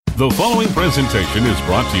The following presentation is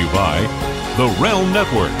brought to you by the Realm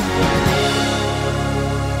Network.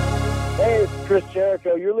 Hey, it's Chris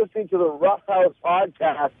Jericho. You're listening to the Rough House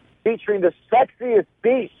Podcast featuring the sexiest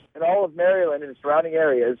beast in all of Maryland and surrounding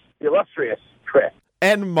areas, the illustrious Chris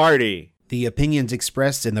and Marty. The opinions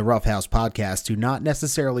expressed in the Rough House Podcast do not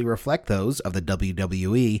necessarily reflect those of the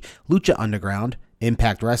WWE, Lucha Underground,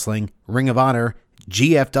 Impact Wrestling, Ring of Honor,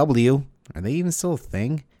 GFW, are they even still a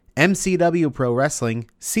thing? MCW Pro Wrestling,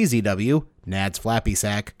 CZW, Nad's Flappy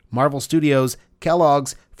Sack, Marvel Studios,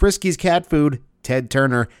 Kellogg's, Frisky's Cat Food, Ted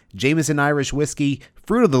Turner, Jameson Irish Whiskey,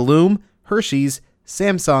 Fruit of the Loom, Hershey's,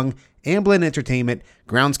 Samsung, Amblin Entertainment,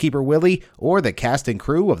 Groundskeeper Willie, or the cast and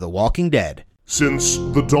crew of The Walking Dead. Since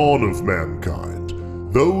the dawn of mankind,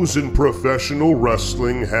 those in professional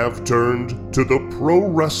wrestling have turned to the Pro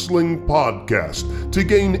Wrestling Podcast to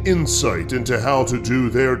gain insight into how to do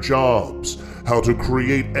their jobs, how to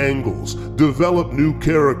create angles, develop new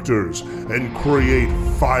characters, and create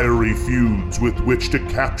fiery feuds with which to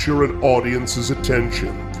capture an audience's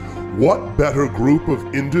attention. What better group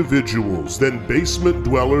of individuals than basement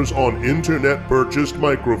dwellers on internet-purchased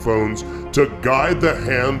microphones to guide the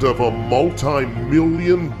hand of a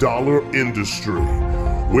multi-million-dollar industry?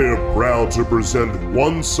 We're proud to present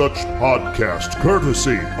one such podcast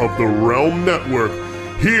courtesy of the Realm Network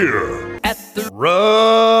here At the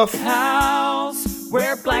Rough House,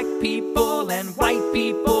 where black people and white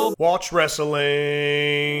people watch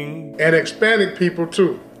wrestling. And Hispanic people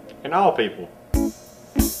too. And all people.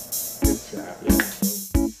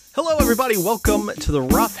 Hello, everybody. Welcome to the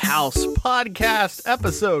Rough House Podcast,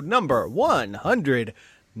 episode number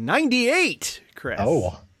 198, Chris.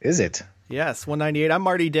 Oh, is it? Yes, 198. I'm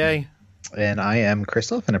Marty Day. And I am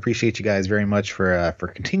Christoph, and appreciate you guys very much for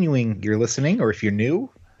continuing your listening, or if you're new,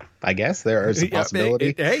 I guess there is a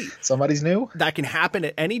possibility somebody's new. That can happen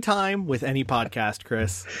at any time with any podcast,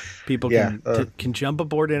 Chris. People can jump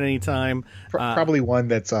aboard at any time. Probably one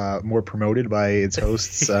that's more promoted by its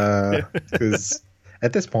hosts, because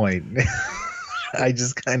at this point,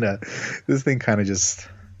 this thing kind of just,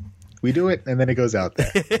 we do it and then it goes out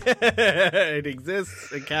there. It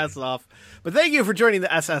exists, it casts off. But thank you for joining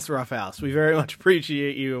the SS Rough House. We very much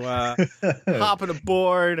appreciate you hopping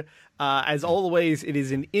aboard. As always, it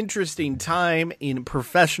is an interesting time in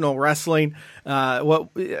professional wrestling.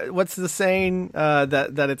 What's the saying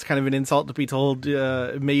that it's kind of an insult to be told,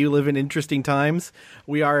 may you live in interesting times?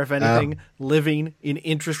 We are, if anything, living in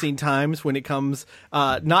interesting times when it comes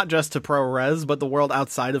not just to pro res, but the world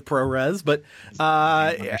outside of pro res. But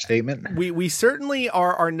understatement. We certainly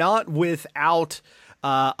are not without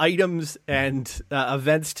items and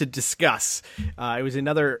events to discuss. It was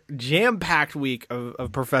another jam-packed week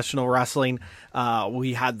of professional wrestling.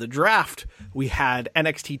 We had the draft. We had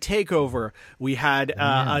NXT TakeOver. We had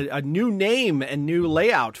a new name and new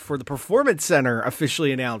layout for the Performance Center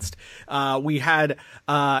officially announced. We had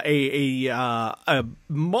a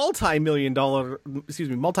multi-million dollar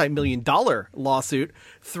lawsuit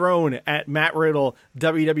thrown at Matt Riddle,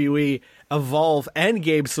 WWE, Evolve, and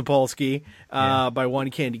Gabe Sapolsky by one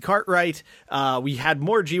Candy Cartwright. We had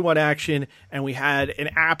more G1 action, and we had an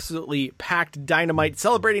absolutely packed Dynamite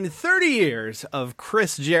celebrating 30 years of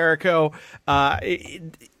Chris Jericho.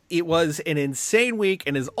 It was an insane week,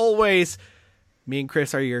 and as always, me and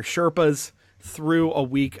Chris are your Sherpas through a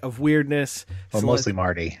week of weirdness. Well, mostly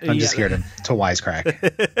Marty. I'm just here to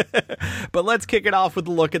wisecrack. But let's kick it off with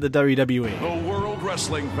a look at the WWE. The World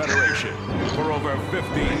Wrestling Federation. For over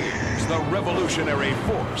 50 years, the revolutionary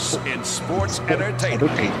force in sports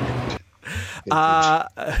entertainment.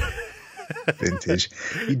 Vintage.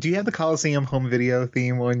 Do you have the Coliseum home video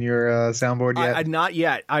theme on your soundboard yet? Not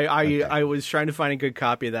yet. I was trying to find a good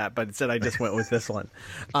copy of that, but instead I just went with this one.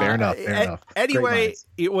 Fair enough. Anyway,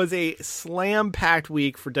 it was a slam-packed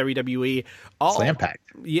week for WWE. Slam-packed?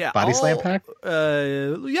 Yeah. Body slam-packed?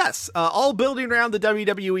 Yes. All building around the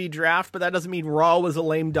WWE draft, but that doesn't mean Raw was a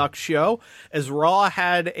lame duck show, as Raw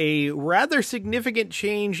had a rather significant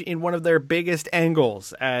change in one of their biggest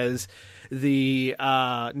angles, as the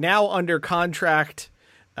now under contract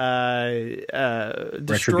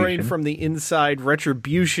destroying from the inside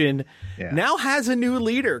Retribution now has a new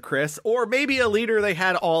leader, Chris, or maybe a leader they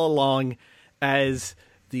had all along, as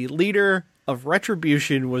the leader of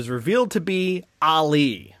Retribution was revealed to be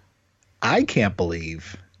Ali. I can't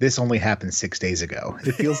believe this only happened 6 days ago.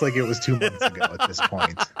 It feels like it was 2 months ago at this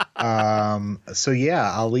point. So yeah,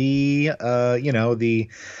 Ali,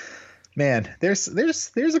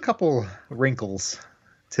 there's a couple wrinkles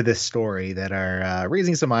to this story that are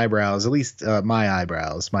raising some eyebrows, at least my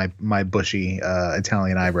eyebrows, my bushy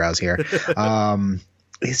Italian eyebrows here.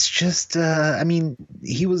 It's just,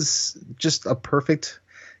 he was just a perfect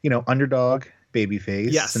underdog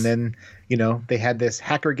babyface. Yes. And then, they had this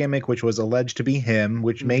hacker gimmick, which was alleged to be him,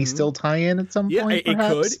 which may still tie in at some point. Yeah, it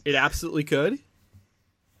perhaps. could. It absolutely could.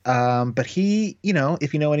 But he,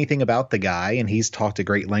 if you know anything about the guy, and he's talked at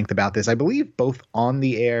great length about this, I believe both on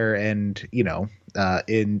the air and,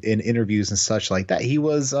 in interviews and such like that, he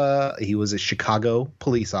was a Chicago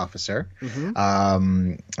police officer.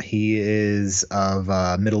 He is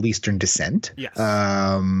of Middle Eastern descent. Yes.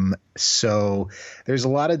 So there's a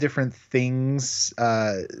lot of different things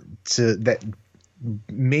that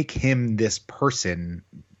make him this person,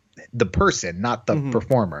 the person, not the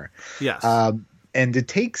performer. Yes. And to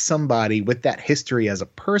take somebody with that history as a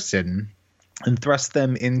person and thrust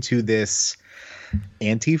them into this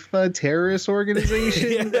Antifa terrorist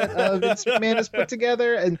organization that Vince McMahon has put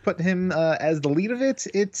together and put him as the lead of it,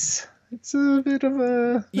 it's a bit of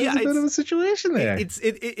a situation there.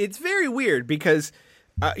 It's very weird because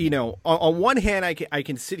on one hand I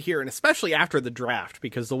can sit here, and especially after the draft,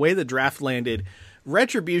 because the way the draft landed,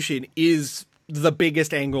 Retribution is the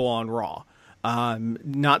biggest angle on Raw.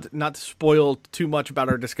 Not to spoil too much about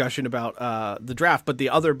our discussion about the draft, but the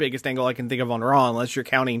other biggest angle I can think of on Raw, unless you're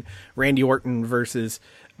counting Randy Orton versus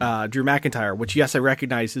Drew McIntyre, which, yes, I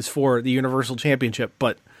recognize is for the Universal Championship,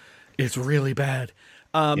 but it's really bad.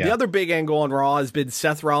 The other big angle on Raw has been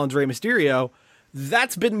Seth Rollins, Rey Mysterio.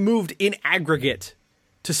 That's been moved in aggregate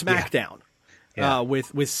to SmackDown.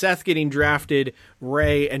 With Seth getting drafted,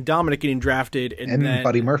 Ray and Dominic getting drafted, and then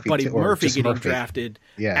Buddy Murphy getting drafted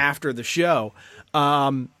after the show.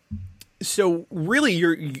 So really,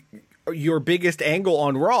 your biggest angle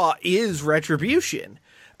on Raw is Retribution,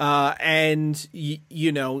 and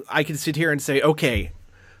I can sit here and say, okay,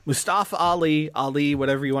 Mustafa Ali,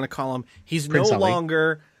 whatever you want to call him, he's no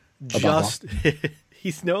longer just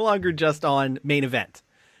he's no longer just on main event.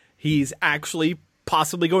 He's actually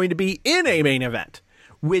possibly going to be in a main event,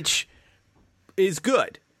 which is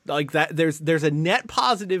good. Like that, there's a net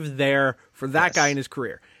positive there for that guy in his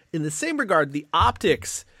career. In the same regard, the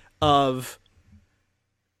optics of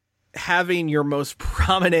having your most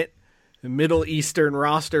prominent Middle Eastern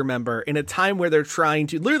roster member in a time where they're trying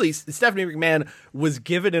to literally, Stephanie McMahon was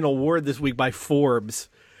given an award this week by Forbes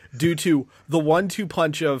due to the 1-2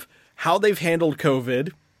 punch of how they've handled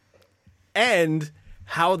COVID and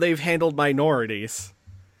how they've handled minorities.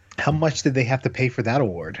 How much did they have to pay for that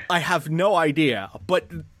award? I have no idea, but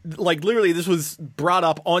like literally this was brought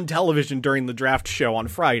up on television during the draft show on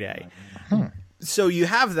Friday. So you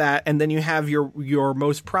have that, and then you have your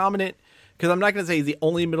most prominent, because I'm not going to say the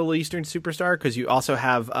only Middle Eastern superstar, because you also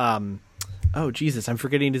have oh Jesus, I'm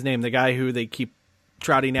forgetting his name, the guy who they keep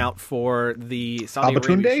trotting out for the Saudi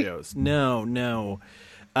Arabia shows. No.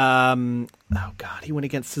 Oh God, he went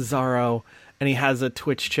against Cesaro. And he has a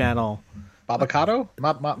Twitch channel. Babacado?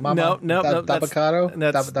 No.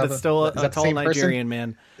 That's still a tall Nigerian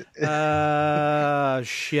man.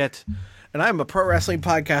 Shit. And I'm a pro wrestling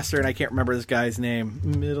podcaster, and I can't remember this guy's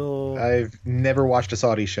name. I've never watched a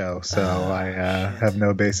Saudi show, so I have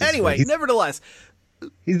no basis. Anyway, nevertheless.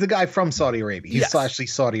 He's the guy from Saudi Arabia. He's actually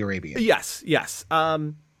Saudi Arabian. Yes.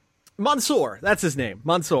 Mansoor, that's his name.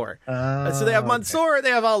 Mansoor. So they have Mansoor,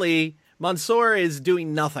 they have Ali. Mansoor is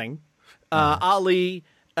doing nothing. Ali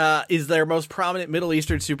is their most prominent Middle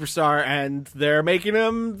Eastern superstar, and they're making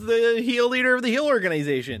him the heel leader of the heel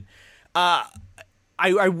organization. I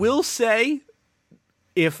will say,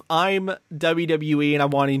 if I'm WWE and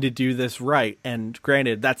I'm wanting to do this right, and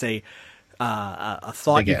granted, that's a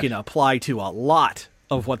thought you can apply to a lot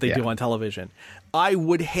of what they do on television, I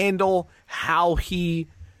would handle how he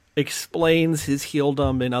explains his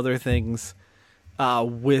heeldom and other things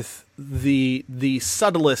with the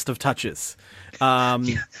subtlest of touches.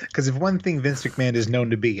 Because if one thing Vince McMahon is known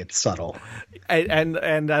to be, it's subtle.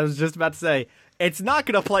 And I was just about to say, it's not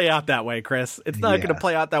going to play out that way, Chris. It's not going to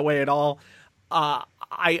play out that way at all.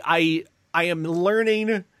 I am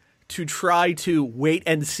learning to try to wait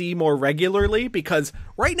and see more regularly, because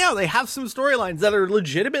right now they have some storylines that are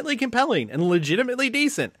legitimately compelling and legitimately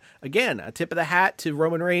decent. Again, a tip of the hat to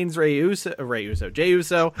Roman Reigns, Jey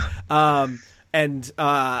Uso. And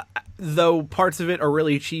though parts of it are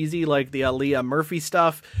really cheesy, like the Aaliyah Murphy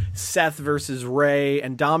stuff, Seth versus Ray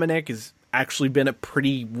and Dominic has actually been a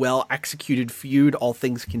pretty well executed feud, all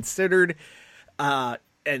things considered.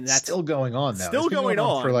 And that's still going on, though. Still going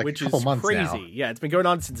on for like which a couple is months crazy. now. Yeah, it's been going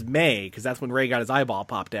on since May, because that's when Ray got his eyeball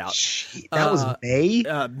popped out. That was May?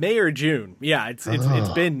 May or June. Yeah, it's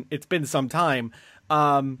been some time.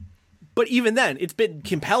 But even then, it's been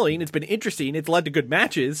compelling. It's been interesting. It's led to good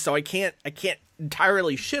matches, so I can't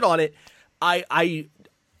entirely shit on it. I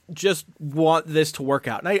just want this to work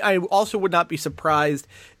out, and I also would not be surprised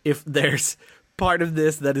if there's part of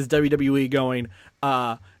this that is WWE going,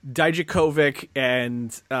 Dijakovic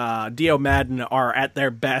and Dio Madden are at their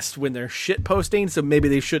best when they're shit posting, so maybe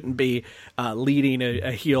they shouldn't be leading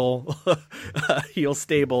a heel heel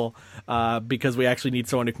stable because we actually need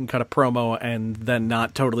someone who can cut a promo and then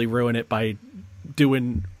not totally ruin it by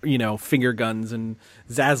doing, finger guns and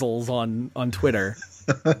zazzles on Twitter.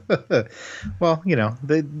 Well,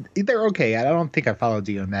 they're okay. I don't think I followed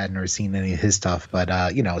Dio Madden or seen any of his stuff, but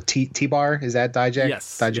T-Bar, is that Dijak?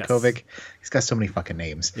 Yes. Dijakovic? Yes. He's got so many fucking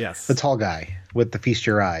names. Yes. The tall guy with the Feast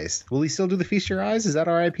Your Eyes. Will he still do the Feast Your Eyes? Is that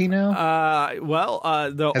RIP now?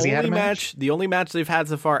 The only match they've had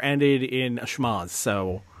so far ended in a schmaz,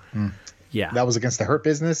 so yeah. That was against the Hurt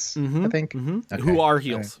Business, I think. Mm-hmm. Okay. Who are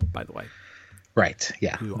heels, by the way. Right,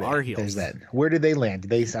 yeah. Who are heels. There's that. Where did they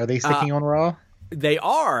land? Are they sticking on Raw? They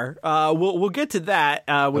are. We'll get to that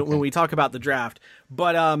when we talk about the draft.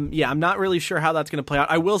 But I'm not really sure how that's going to play out.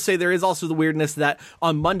 I will say there is also the weirdness that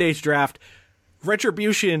on Monday's draft,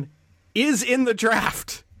 Retribution is in the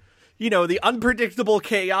draft. The unpredictable,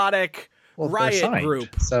 chaotic riot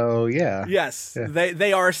group. So yeah. Yes, yeah.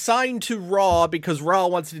 They are assigned to Raw because Raw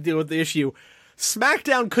wants to deal with the issue.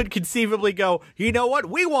 SmackDown could conceivably go, you know what?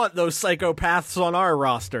 We want those psychopaths on our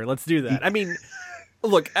roster. Let's do that. I mean.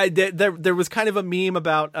 Look, there was kind of a meme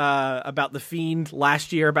about the Fiend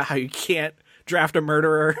last year about how you can't draft a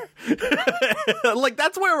murderer. Like,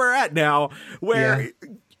 that's where we're at now, where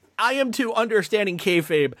I am to understanding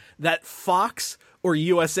kayfabe that Fox or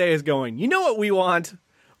USA is going, you know what we want?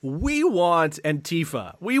 We want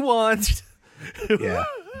Antifa. We want...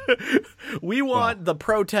 We want the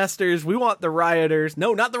protesters. We want the rioters.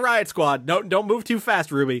 No, not the riot squad. No, don't move too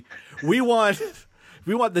fast, Ruby. We want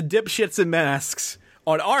the dipshits in masks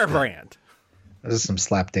on our brand. There's some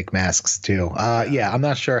slapdick masks too. I'm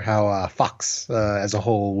not sure how Fox as a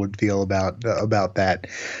whole would feel about that.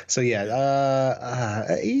 So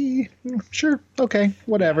sure, okay,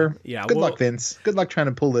 whatever. Yeah. Good luck, Vince. Good luck trying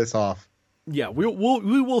to pull this off. Yeah, we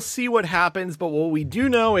will see what happens. But what we do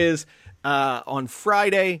know is on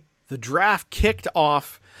Friday the draft kicked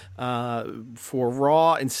off for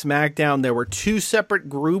Raw and SmackDown. There were two separate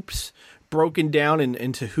groups broken down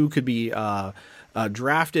into who could be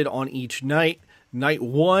drafted on each night. Night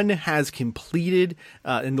one has completed,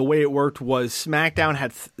 and the way it worked was SmackDown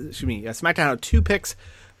had 2 picks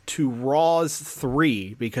to Raw's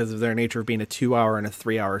 3 because of their nature of being a 2-hour and a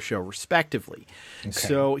 3-hour show, respectively. Okay.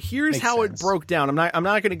 So here's how it broke down. I'm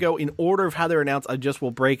not going to go in order of how they're announced. I just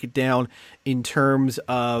will break it down in terms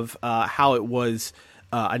of how it was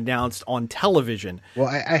announced on television. Well,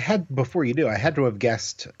 I had, before you do, I have to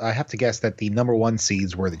guess that the number 1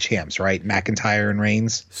 seeds were the champs, right? McIntyre and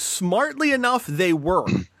Reigns. Smartly enough, they were.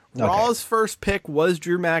 Okay. Raw's first pick was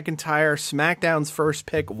Drew McIntyre. SmackDown's first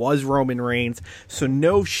pick was Roman Reigns. So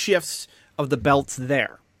no shifts of the belts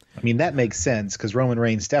there. I mean, that makes sense because Roman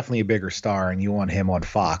Reigns definitely a bigger star and you want him on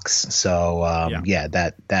Fox. So,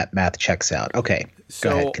 that math checks out. Okay.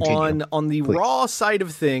 So on the Please. Raw side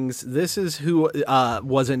of things, this is who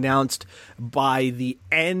was announced by the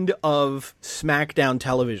end of SmackDown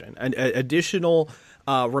television. Additional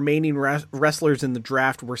remaining wrestlers in the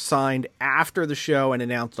draft were signed after the show and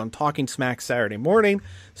announced on Talking Smack Saturday morning.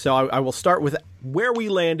 So I will start with where we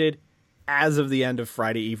landed as of the end of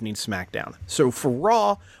Friday evening SmackDown. So for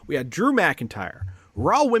Raw, we had Drew McIntyre,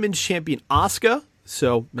 Raw Women's Champion Asuka.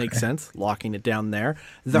 So makes sense, locking it down there.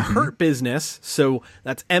 The Hurt Business, so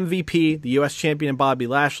that's MVP, the U.S. Champion Bobby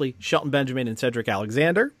Lashley, Shelton Benjamin, and Cedric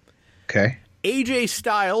Alexander. Okay. AJ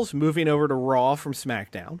Styles moving over to Raw from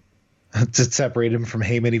SmackDown. To separate him from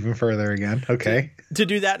Heyman even further again. Okay. To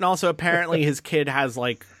do that, and also apparently his kid has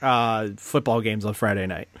football games on Friday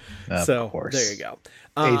night. Of course. There you go.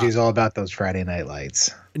 AJ's all about those Friday night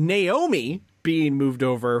lights. Naomi being moved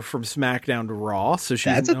over from SmackDown to Raw, so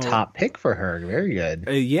that's a top pick for her. Very good.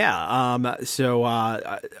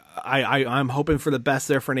 I'm hoping for the best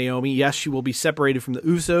there for Naomi. Yes, she will be separated from the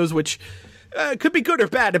Usos, which could be good or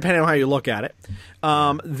bad depending on how you look at it.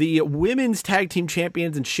 The women's tag team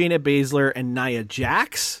champions and Shayna Baszler and Nia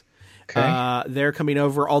Jax. Okay. They're coming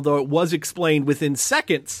over, although it was explained within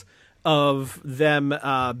seconds of them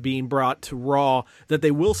being brought to Raw that they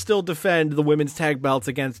will still defend the women's tag belts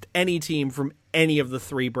against any team from any of the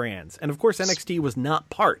 3 brands. And of course, NXT was not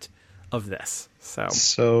part of this.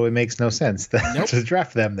 So it makes no sense to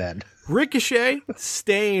draft them then. Ricochet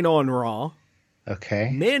staying on Raw. Okay.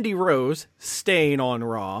 Mandy Rose staying on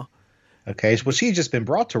Raw. Okay, well, she's just been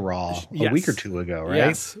brought to Raw a week or 2 ago, right?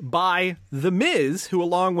 Yes, by The Miz, who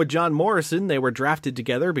along with John Morrison, they were drafted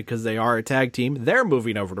together because they are a tag team. They're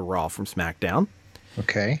moving over to Raw from SmackDown.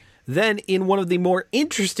 Okay. Then in one of the more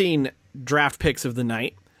interesting draft picks of the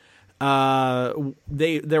night,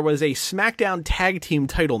 there was a SmackDown Tag Team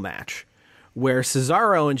title match where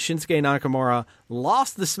Cesaro and Shinsuke Nakamura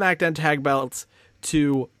lost the SmackDown Tag belts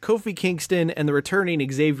to Kofi Kingston and the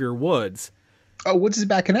returning Xavier Woods. Oh, Woods is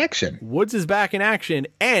back in action. Woods is back in action,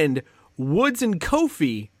 and Woods and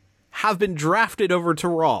Kofi have been drafted over to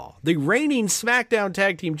Raw. The reigning SmackDown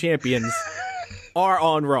Tag Team champions are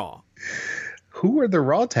on Raw. Who are the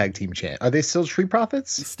Raw Tag Team champ? Are they still Street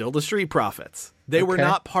Profits? Still the Street Profits. They were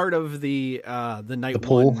not part of the Night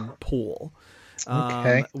One pool.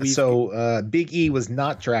 Okay. So Big E was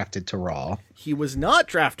not drafted to Raw. He was not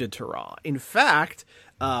drafted to Raw. In fact,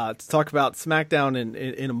 to talk about SmackDown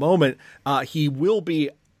in a moment, he will be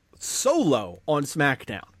solo on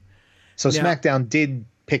SmackDown. So now, SmackDown did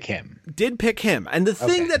pick him. And the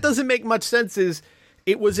thing that doesn't make much sense is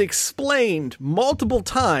it was explained multiple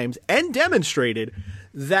times and demonstrated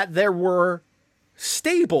that there were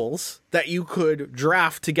stables that you could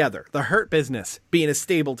draft together. The Hurt Business being a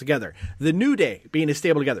stable together. The New Day being a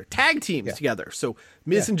stable together. Tag teams together. So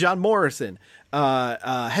Miz and John Morrison,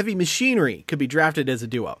 Heavy Machinery could be drafted as a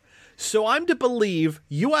duo. So I'm to believe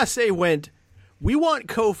USA went, we want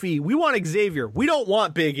Kofi, we want Xavier, we don't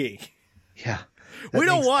want Big E. Yeah. We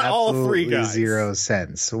don't want all three guys. Zero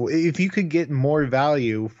sense. If you could get more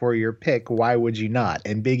value for your pick, why would you not?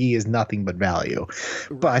 And Big E is nothing but value.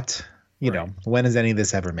 But, you know, when has any of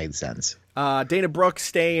this ever made sense? Dana Brooke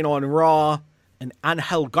staying on Raw and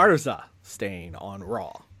Angel Garza staying on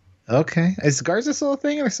Raw. Okay. Is Garza still a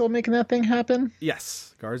thing? Are they still making that thing happen?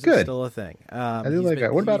 Yes. Garza's still a thing. I do like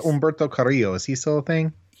that. What about Humberto Carrillo? Is he still a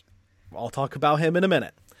thing? I'll talk about him in a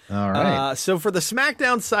minute. All right. So for the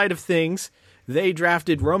SmackDown side of things, they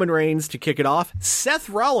drafted Roman Reigns to kick it off. Seth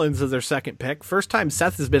Rollins as their second pick. First time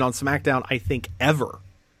Seth has been on SmackDown, I think, ever.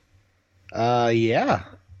 Yeah,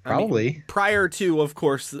 probably. I mean, prior to, of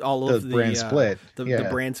course, all of the brand split. The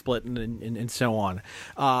brand split and so on.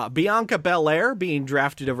 Bianca Belair being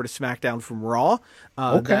drafted over to SmackDown from Raw.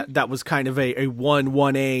 That was kind of a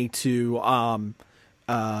 1-1A to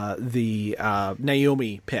the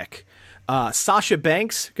Naomi pick. Sasha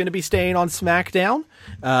Banks going to be staying on SmackDown,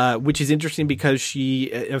 which is interesting because she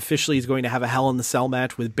officially is going to have a Hell in the Cell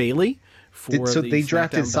match with Bayley. So they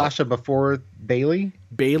drafted Sasha before Bayley?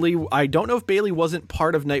 Bayley, I don't know if Bayley wasn't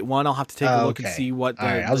part of Night One. I'll have to take a look and see what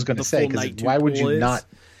I was going to say, because why would you not?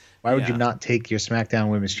 Why would you not take your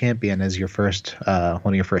SmackDown Women's Champion as your first one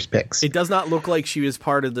of your first picks? It does not look like she was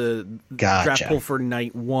part of the draft pool for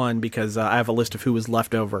Night One, because I have a list of who was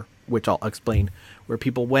left over, which I'll explain where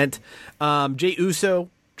people went. Jey Uso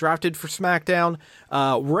drafted for SmackDown.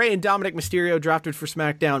 Rey and Dominic Mysterio drafted for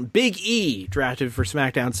SmackDown. Big E drafted for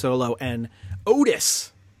SmackDown solo, and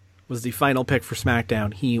Otis was the final pick for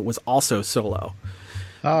SmackDown. He was also solo.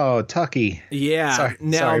 Oh, Tucky. Yeah. Tucky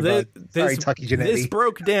Genetti. This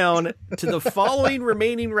broke down to the following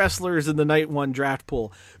remaining wrestlers in the Night One draft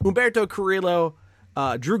pool: Humberto Carrillo,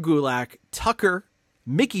 Drew Gulak, Tucker,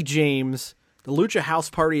 Mickie James, the Lucha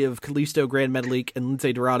House Party of Kalisto, Grand Metalik, and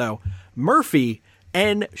Lince Dorado, Murphy,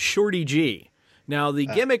 and Shorty G. Now, the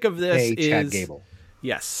gimmick of this is Chad Gable.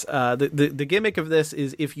 Yes. The gimmick of this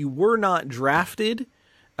is if you were not drafted,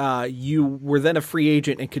 you were then a free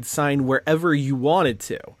agent and could sign wherever you wanted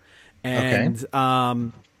to. And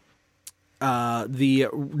the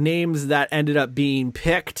names that ended up being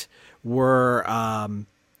picked were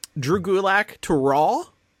Drew Gulak to Raw.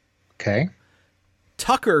 Okay.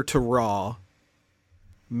 Tucker to Raw.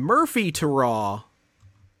 Murphy to Raw.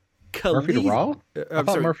 Murphy to Raw?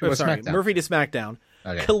 Murphy to SmackDown. Murphy to SmackDown.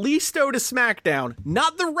 Okay. Kalisto to SmackDown,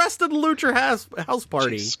 not the rest of the Lucha House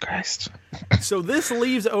Party. Jesus Christ. So this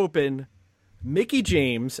leaves open Mickie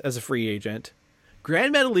James as a free agent,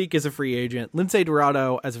 Grand Metalik as a free agent, Lince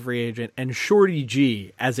Dorado as a free agent, and Shorty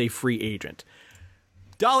G as a free agent.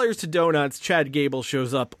 Dollars to donuts, Chad Gable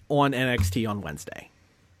shows up on NXT on Wednesday.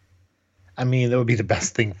 I mean, that would be the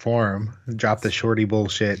best thing for him. Drop the Shorty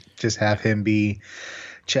bullshit. Just have him be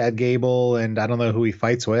Chad Gable, and I don't know who he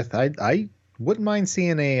fights with. I wouldn't mind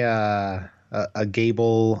seeing a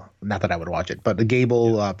Gable, not that I would watch it, but a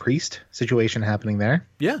Gable Priest situation happening there.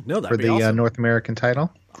 Yeah, no, that'd be awesome. For the North American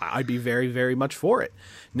title. I'd be very, very much for it.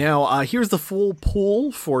 Now, here's the full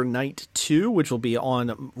pool for Night 2, which will be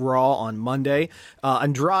on Raw on Monday.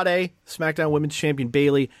 Andrade, SmackDown Women's Champion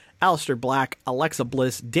Bayley, Aleister Black, Alexa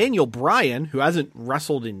Bliss, Daniel Bryan, who hasn't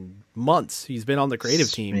wrestled in months. He's been on the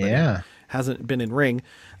creative team, but hasn't been in ring.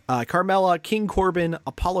 Carmella, King Corbin,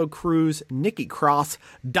 Apollo Crews, Nikki Cross,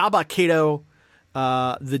 Daba Kato,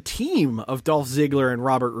 the team of Dolph Ziggler and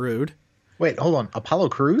Robert Roode. Wait, hold on. Apollo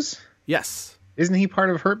Crews? Yes. Isn't he part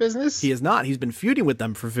of Hurt Business? He is not. He's been feuding with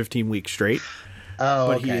them for 15 weeks straight. Oh,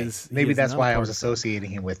 but okay. he Maybe is that's not why I part was of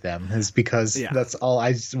associating him with them, is because Yeah. that's all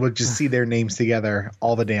I would just see their names together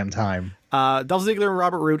all the damn time. Dolph Ziggler and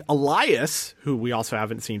Robert Roode. Elias, who we also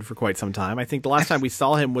haven't seen for quite some time. I think the last time we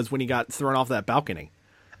saw him was when he got thrown off that balcony.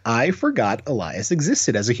 I forgot Elias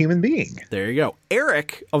existed as a human being. There you go.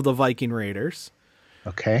 Eric of the Viking Raiders.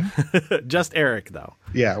 Okay. Just Eric, though.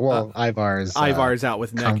 Yeah, well, Ivar's out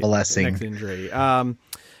with neck convalescing. injury.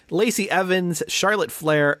 Lacey Evans, Charlotte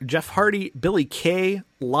Flair, Jeff Hardy, Billy Kay,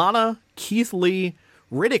 Lana, Keith Lee,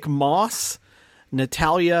 Riddick Moss,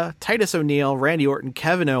 Natalia, Titus O'Neil, Randy Orton,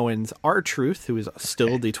 Kevin Owens, R-Truth, who is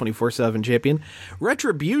still the 24/7 champion,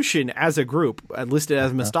 Retribution as a group, listed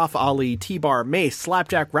as Mustafa Ali, T-Bar, Mace,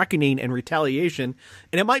 Slapjack, Reckoning, and Retaliation.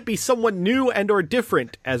 And it might be someone new and or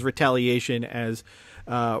different as Retaliation, as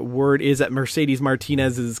word is that Mercedes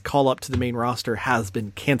Martinez's call-up to the main roster has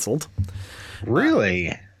been canceled.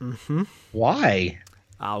 Really? Mm-hmm. Why?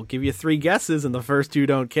 I'll give you 3 guesses, and the first 2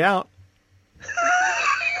 don't count.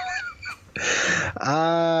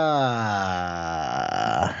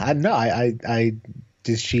 No, I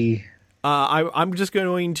did she? I'm just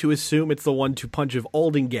going to assume it's the 1-2 punch of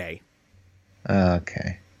old and gay.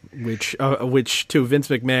 Okay. Which to Vince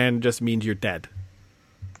McMahon just means you're dead.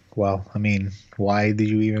 Well, I mean, why did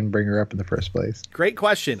you even bring her up in the first place? Great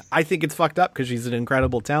question. I think it's fucked up because she's an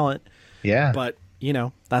incredible talent. Yeah. But,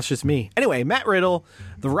 that's just me. Anyway, Matt Riddle,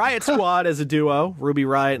 the Riot Squad as a duo, Ruby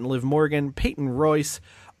Riott and Liv Morgan, Peyton Royce,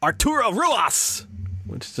 Arturo Ruas,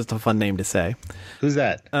 which is just a fun name to say. Who's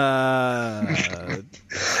that? I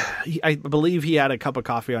believe he had a cup of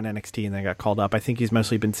coffee on NXT and then got called up. I think he's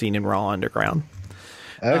mostly been seen in Raw Underground.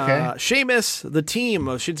 Okay. Sheamus, the team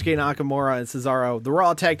of Shinsuke Nakamura and Cesaro, the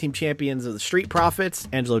Raw Tag Team Champions of the Street Profits,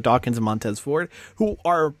 Angelo Dawkins and Montez Ford, who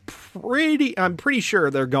are I'm pretty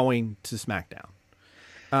sure they're going to SmackDown.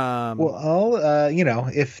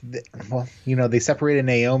 They separated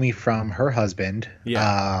Naomi from her husband.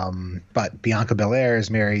 Yeah. But Bianca Belair is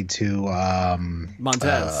married to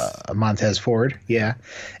Montez Ford. Yeah.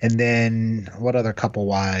 And then what other couple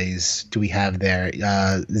wise do we have there?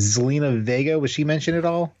 Zelina Vega, was she mentioned at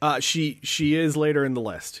all? She is later in the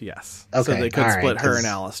list. Yes. Okay. So they could all split right, her and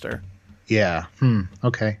Alistair. Yeah.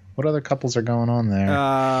 Okay. What other couples are going on there?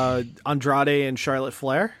 Andrade and Charlotte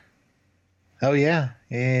Flair. Oh yeah.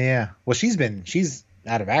 Well, she's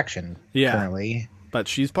out of action currently, but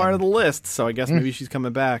she's part of the list, so I guess maybe she's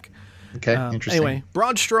coming back. Okay, interesting. Anyway,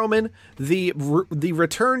 Braun Strowman, the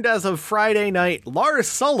returned as of Friday night, Lars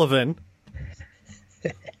Sullivan,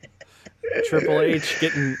 Triple H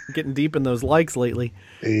getting deep in those likes lately.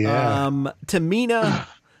 Yeah. Tamina,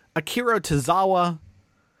 Akira Tozawa,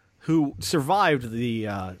 who survived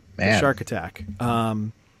the shark attack.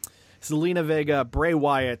 Zelina Vega, Bray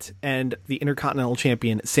Wyatt, and the Intercontinental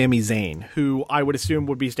Champion Sami Zayn, who I would assume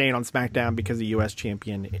would be staying on SmackDown because the U.S.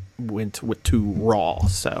 Champion went to Raw.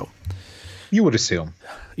 So you would assume,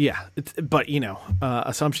 yeah. But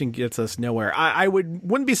assumption gets us nowhere. I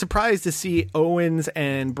wouldn't be surprised to see Owens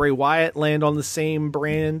and Bray Wyatt land on the same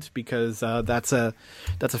brand because that's a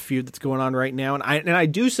feud that's going on right now, and I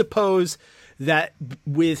do suppose that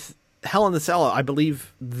with Hell in the Cell, I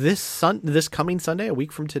believe this coming Sunday, a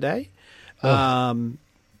week from today. I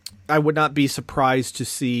would not be surprised to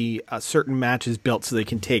see certain matches built so they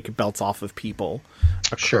can take belts off of people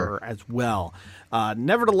occur as well.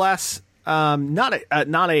 Nevertheless, not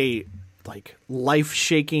a like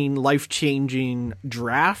life-shaking, life-changing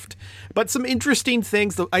draft, but some interesting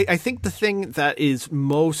things. I think the thing that is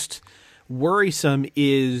most worrisome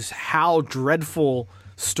is how dreadful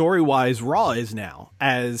story-wise Raw is now,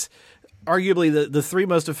 as arguably the 3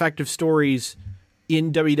 most effective stories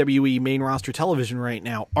in WWE main roster television right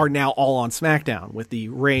now are now all on SmackDown, with the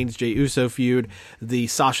Reigns Jey Uso feud, the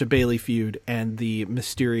Sasha Bayley feud, and the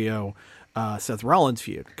Mysterio Seth Rollins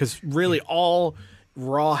feud. Because really all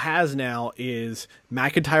Raw has now is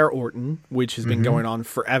McIntyre Orton, which has been going on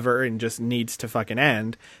forever and just needs to fucking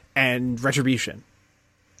end, and Retribution.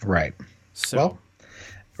 Right. So, well,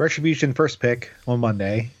 Retribution first pick on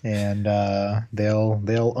Monday, and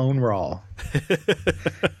they'll own Raw.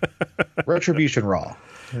 Retribution Raw.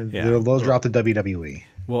 Yeah. They'll drop to WWE.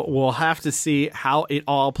 We'll have to see how it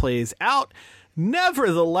all plays out.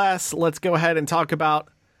 Nevertheless, let's go ahead and talk about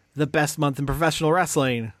the best month in professional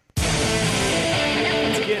wrestling.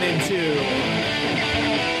 Let's get into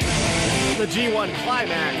the G1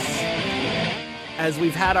 Climax, as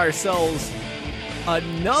we've had ourselves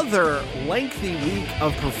another lengthy week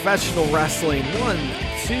of professional wrestling. 1,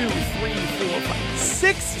 2, 3, 4, 5,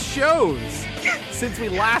 6 shows since we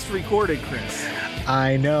last recorded, Chris.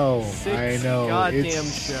 I know. 6 I know. goddamn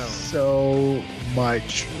it's shows. So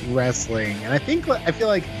much wrestling, and I feel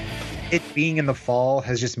like it being in the fall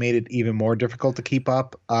has just made it even more difficult to keep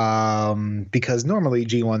up, because normally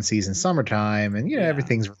G1 season summertime and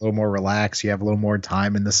everything's a little more relaxed. You have a little more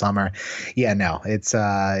time in the summer. Yeah, no, it's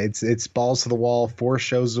balls to the wall, 4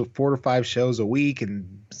 to 5 shows a week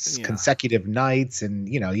and consecutive nights, and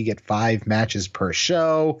you get 5 matches per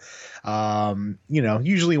show.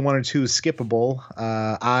 Usually 1 or 2 is skippable.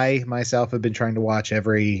 I myself have been trying to watch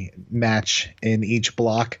every match in each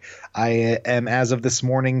block. I am, as of this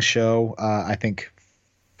morning's show, I think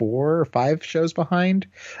 4 or 5 shows behind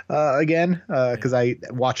again, because I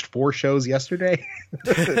watched 4 shows yesterday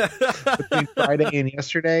between Friday and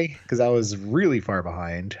yesterday because I was really far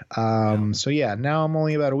behind. So yeah, now I'm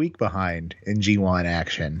only about a week behind in G1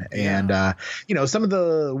 action, and some of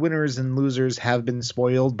the winners and losers have been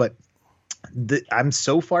spoiled, but I'm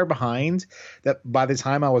so far behind that by the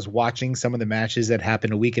time I was watching some of the matches that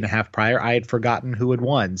happened a week and a half prior, I had forgotten who had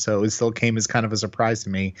won. So it still came as kind of a surprise to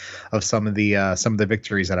me of some of the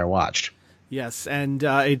victories that I watched. Yes, and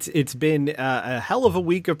it's been a hell of a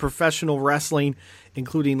week of professional wrestling,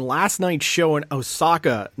 including last night's show in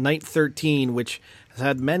Osaka, Night 13, which has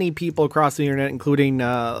had many people across the internet, including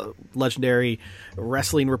legendary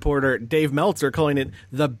wrestling reporter Dave Meltzer, calling it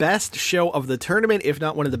the best show of the tournament, if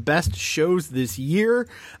not one of the best shows this year.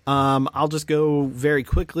 I'll just go very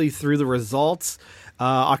quickly through the results.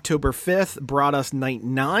 October 5th brought us Night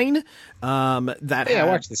 9. I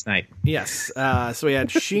watched this night. Yes. So we had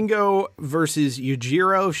Shingo versus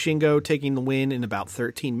Yujiro. Shingo taking the win in about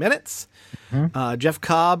 13 minutes. Mm-hmm. Jeff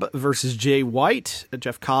Cobb versus Jay White.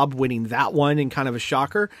 Jeff Cobb winning that one in kind of a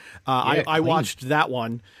shocker. I watched that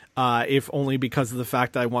one, if only because of the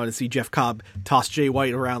fact that I wanted to see Jeff Cobb toss Jay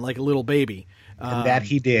White around like a little baby. And that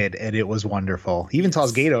he did, and it was wonderful. He even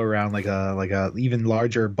tossed Gato around like a even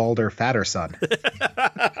larger, balder, fatter son.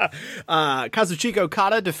 Kazuchika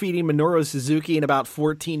Okada defeating Minoru Suzuki in about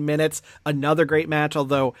 14 minutes. Another great match,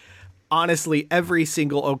 although honestly, every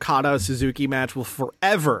single Okada Suzuki match will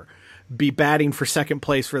forever be batting for second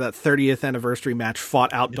place for that 30th anniversary match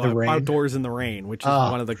fought outdoors in the rain, which is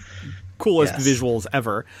one of the coolest visuals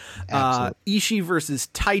ever. Ishii versus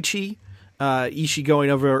Taichi. Ishii going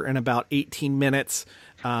over in about 18 minutes.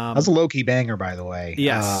 That was a low-key banger, by the way.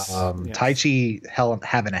 Yes. Taichi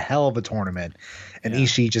having a hell of a tournament, and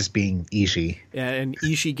Ishii just being Ishii. Yeah, and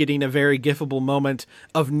Ishii getting a very gifable moment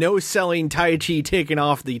of no-selling Taichi taking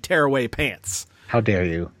off the tearaway pants. How dare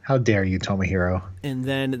you? How dare you, Tomohiro? And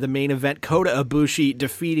then the main event, Kota Ibushi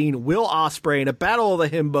defeating Will Ospreay in a battle of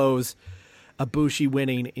the himbos. Ibushi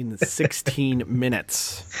winning in 16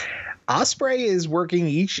 minutes. Ospreay is working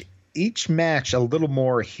each match a little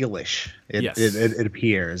more heelish. It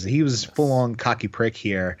appears he was full on cocky prick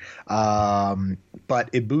here. But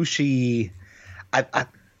Ibushi, I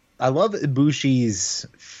love Ibushi's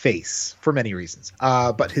face for many reasons.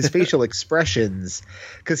 But his facial expressions,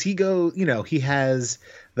 because he has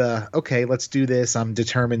the okay, let's do this. I'm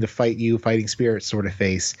determined to fight you, fighting spirit sort of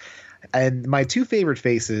face. And my 2 favorite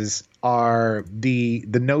faces are the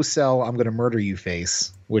no sell, I'm going to murder you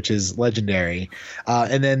face, which is legendary.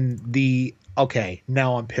 And then the, okay,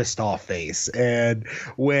 now I'm pissed off face. And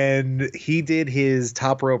when he did his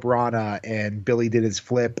top rope Rana and Billy did his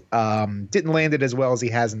flip, didn't land it as well as he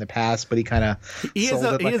has in the past, but he kind of he is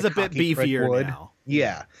a bit beefier now.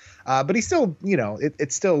 Yeah. But he still,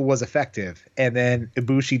 it still was effective. And then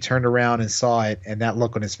Ibushi turned around and saw it, and that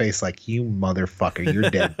look on his face like, you motherfucker, you're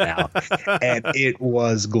dead now. And it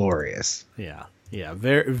was glorious. Yeah. Yeah,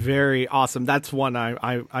 very, very awesome. That's one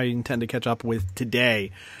I intend to catch up with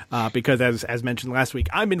today because, as mentioned last week,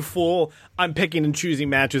 I'm in full I'm picking and choosing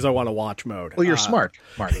matches I want to watch mode. Well, you're smart,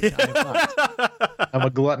 Marty. I'm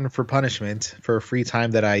a glutton for punishment for free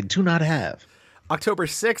time that I do not have. October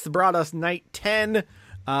 6th brought us Night 10.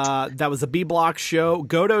 That was a B-block show.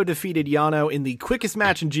 Goto defeated Yano in the quickest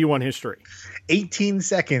match in G1 history. 18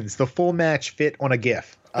 seconds. The full match fit on a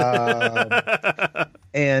GIF.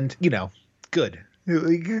 And, good.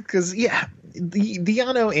 Because, the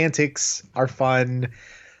Yano antics are fun.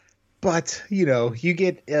 But, you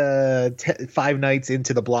get 5 nights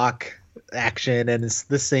into the block action and it's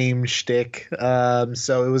the same shtick.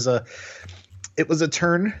 So it was a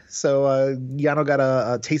turn. So Yano got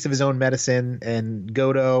a taste of his own medicine, and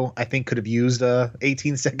Goto, I think, could have used a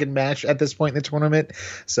 18-second match at this point in the tournament.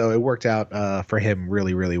 So it worked out for him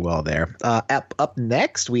really, really well there. Up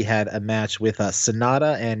next, we had a match with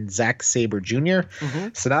Sonata and Zack Sabre Jr. Mm-hmm.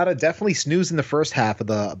 Sonata definitely snoozed in the first half of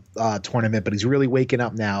the tournament, but he's really waking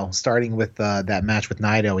up now, starting with that match with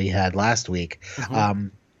Naito he had last week. Mm-hmm.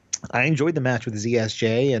 I enjoyed the match with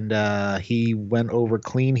ZSJ, and he went over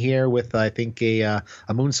clean here with I think a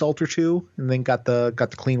moonsault or 2, and then got the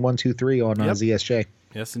clean 1, 2, 3 on ZSJ.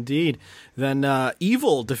 Yes, indeed. Then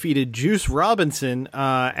Evil defeated Juice Robinson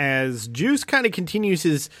as Juice kind of continues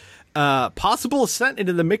his possible ascent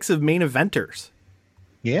into the mix of main eventers.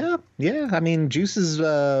 Yeah. I mean, Juice is,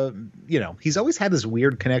 he's always had this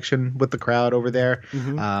weird connection with the crowd over there.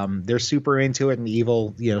 They're super into it, and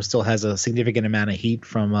Evil, still has a significant amount of heat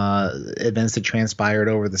from events that transpired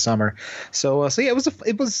over the summer. So yeah, it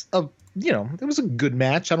was a good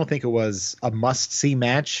match. I don't think it was a must-see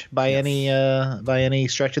match by any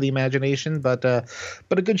stretch of the imagination, but a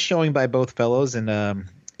good showing by both fellows, and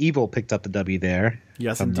Evil picked up the W there.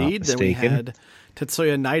 Yes, indeed. Then we had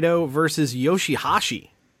Tetsuya Naito versus Yoshihashi.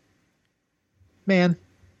 Man,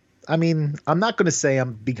 I mean, I'm not going to say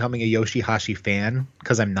I'm becoming a Yoshihashi fan,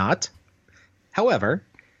 because I'm not. However,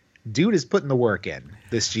 dude is putting the work in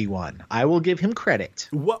this G1. I will give him credit.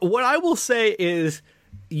 What I will say is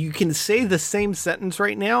you can say the same sentence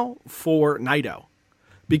right now for Naito.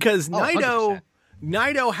 Because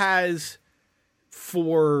Naito has,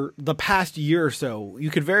 for the past year or so, you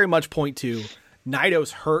could very much point to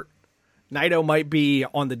Naito's hurt. Naito might be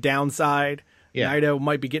on the downside. Yeah. Naito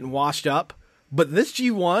might be getting washed up. But this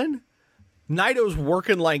G1, Naito's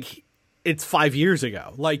working like it's 5 years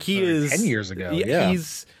ago. Like he is 10 years ago. Yeah.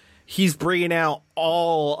 He's bringing out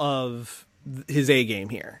all of his A game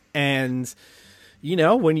here. And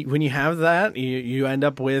when you have that, you end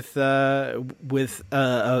up with a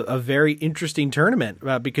very interesting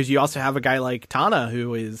tournament because you also have a guy like Tana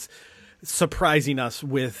who is surprising us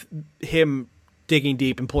with him digging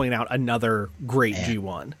deep and pulling out another great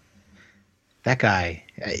G1. That guy,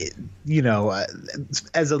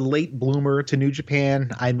 as a late bloomer to New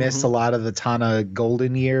Japan, I missed a lot of the Tana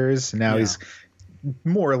golden years. Now he's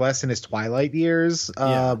more or less in his twilight years.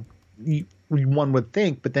 One would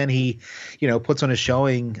think, but then he, puts on a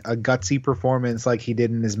showing, a gutsy performance like he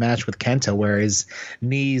did in his match with Kenta, where his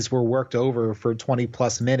knees were worked over for 20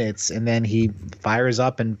 plus minutes, and then he fires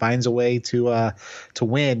up and finds a way to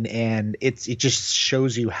win, and it just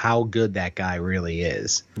shows you how good that guy really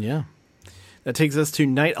is. Yeah. That takes us to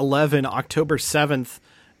night 11, October 7th,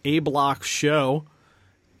 A Block show.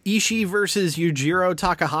 Ishii versus Yujiro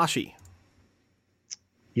Takahashi.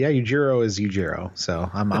 Yeah, Yujiro is Yujiro,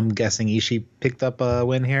 so I'm guessing Ishii picked up a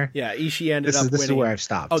win here. Yeah, Ishii ended up winning. This is where I've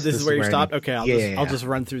stopped. Oh, this is where you stopped? Okay, I'll just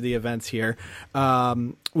run through the events here.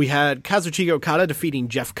 We had Kazuchika Okada defeating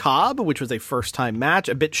Jeff Cobb, which was a first-time match,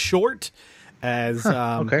 a bit short, as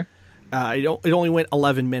okay. It only went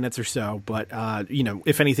 11 minutes or so, but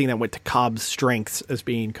if anything, that went to Cobb's strengths as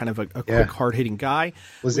being kind of a quick, hard-hitting guy.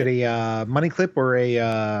 Was it a money clip or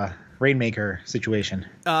a Rainmaker situation?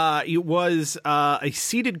 It was a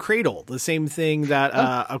seated cradle, the same thing that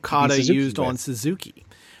Okada used on Suzuki.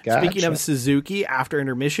 Gotcha. Speaking of Suzuki, after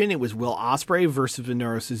intermission, it was Will Ospreay versus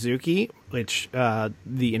Minoru Suzuki, which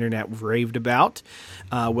the internet raved about.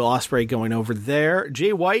 Will Ospreay going over there.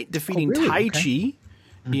 Jay White defeating Taichi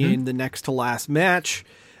in the next to last match.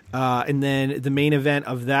 And then the main event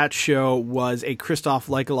of that show was a Christoph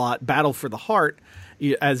Like-a-Lot Battle for the Heart,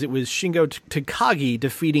 as it was Shingo Takagi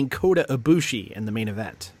defeating Kota Ibushi in the main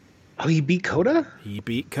event. Oh, he beat Kota? He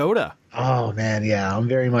beat Kota. Oh, man, yeah. I'm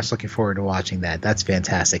very much looking forward to watching that. That's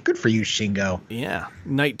fantastic. Good for you, Shingo. Yeah.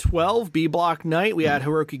 Night 12, B-Block night, we had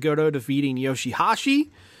Hiroki Goto defeating Yoshihashi.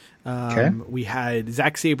 We had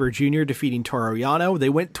Zack Sabre Jr. defeating Toru Yano. They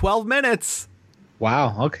went 12 minutes.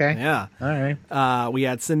 Wow, okay. Yeah. All right. We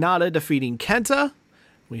had Sonata defeating Kenta.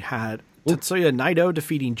 We had Tetsuya Naito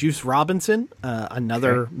defeating Juice Robinson.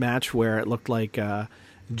 Another match where it looked like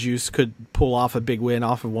Juice could pull off a big win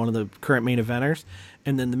off of one of the current main eventers.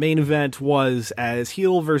 And then the main event was as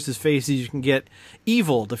heel versus face as you can get,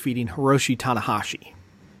 Evil defeating Hiroshi Tanahashi.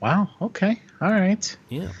 Wow, okay. All right.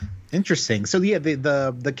 Yeah. Interesting. So, yeah,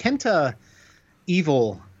 the Kenta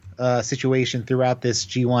Evil situation throughout this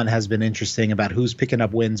G1 has been interesting about who's picking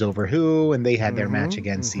up wins over who, and they had their match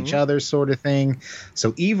against each other sort of thing.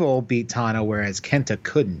 So Evil beat Tana, whereas Kenta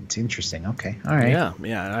couldn't. Interesting. Okay. All right.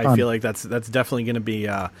 Yeah. I feel like that's definitely going to be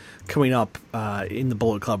coming up in the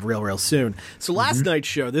Bullet Club real soon. So last night's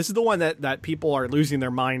show, this is the one that people are losing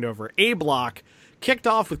their mind over. A Block kicked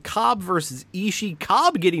off with Cobb versus Ishii.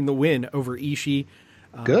 Cobb getting the win over Ishii.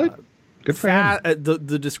 Good for him.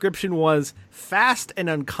 The description was fast and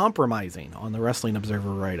uncompromising on the Wrestling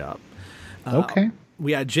Observer write-up. Okay.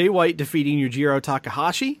 We had Jay White defeating Yujiro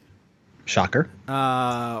Takahashi. Shocker. We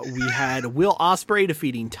had Will Ospreay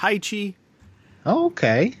defeating Taichi.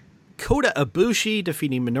 Okay. Kota Ibushi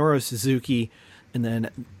defeating Minoru Suzuki. And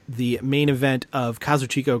then the main event of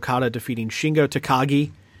Kazuchika Okada defeating Shingo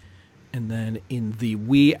Takagi. And then in the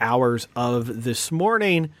wee hours of this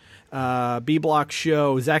morning, B block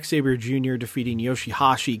show, Zack Sabre Jr. defeating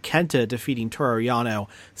Yoshihashi, Kenta defeating Toru Yano,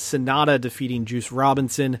 Sonata defeating Juice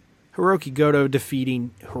Robinson, Hiroki Goto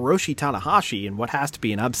defeating Hiroshi Tanahashi in what has to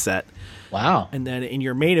be an upset. Wow. And then in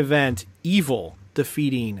your main event, Evil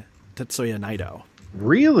defeating Tetsuya Naito.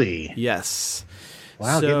 Really? Yes.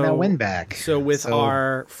 Wow, getting that win back. So with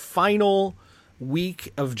our final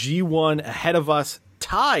week of G1 ahead of us,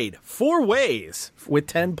 tied 4 ways with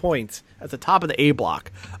 10 points at the top of the A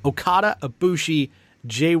block. Okada, Ibushi,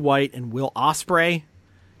 Jay White, and Will Ospreay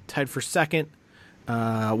tied for second.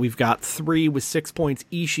 We've got 3 with 6 points.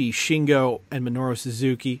 Ishii, Shingo, and Minoru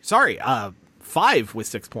Suzuki. 5 with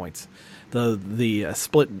 6 points. The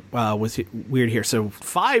split was weird here. So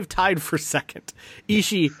 5 tied for second.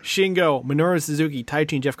 Ishii, Shingo, Minoru Suzuki,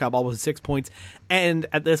 Taichi, and Jeff Cobb all with 6 points. And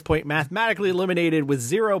at this point, mathematically eliminated with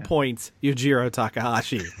 0 points, Yujiro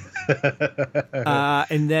Takahashi.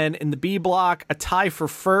 And then in the B block, a tie for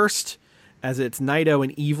first, as it's Naito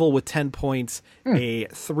and Evil with 10 points. A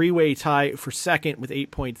 3-way tie for second with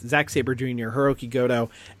 8 points. Zack Sabre Jr., Hiroki Goto,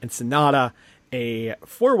 and Sonata. A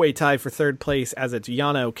 4-way tie for third place, as it's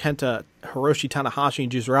Yano, Kenta, Hiroshi Tanahashi,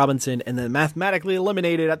 and Juice Robinson. And then mathematically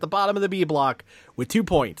eliminated at the bottom of the B block with 2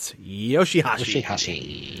 points,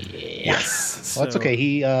 Yoshihashi. Yes. Well, that's okay.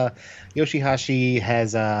 Yoshihashi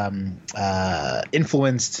has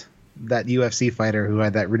influenced that UFC fighter who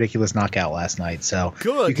had that ridiculous knockout last night. So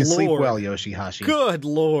you can sleep well, Yoshihashi. Good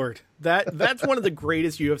Lord. That's one of the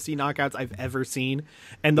greatest UFC knockouts I've ever seen.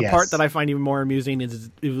 And the part that I find even more amusing is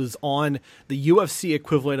it was on the UFC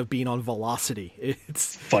equivalent of being on Velocity.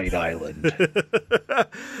 It's Fight Island.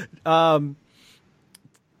 God.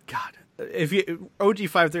 If you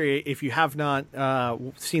OG538, if you have not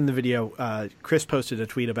seen the video, Chris posted a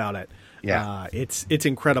tweet about it. Yeah, it's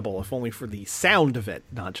incredible. If only for the sound of it,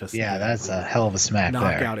 not just that's a hell of a smack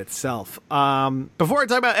knockout itself. Before I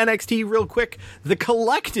talk about NXT, real quick, the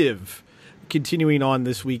Collective continuing on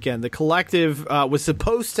this weekend. The Collective was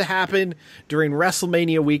supposed to happen during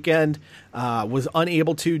WrestleMania weekend, was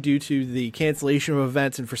unable to due to the cancellation of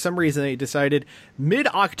events, and for some reason they decided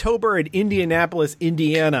mid-October in Indianapolis,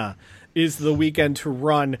 Indiana, is the weekend to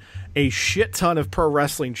run a shit ton of pro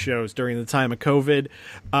wrestling shows during the time of COVID.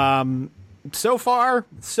 So far,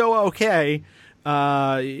 so okay.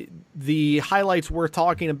 The highlights we're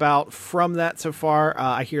talking about from that so far,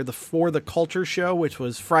 I hear the For the Culture show, which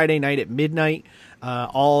was Friday night at midnight.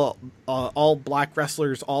 All black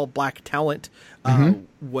wrestlers, all black talent,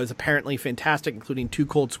 was apparently fantastic, including Too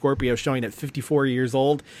Cold Scorpio showing at 54 years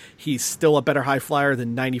old. He's still a better high flyer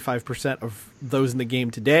than 95% of those in the game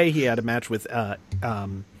today. He had a match with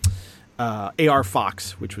AR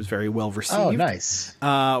Fox, which was very well received. Oh, nice.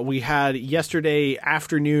 We had yesterday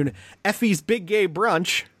afternoon Effie's Big Gay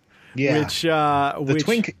Brunch, which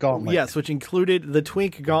Twink Gauntlet. Yes, which included the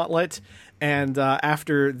Twink Gauntlet. And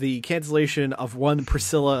after the cancellation of one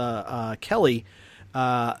Priscilla Kelly,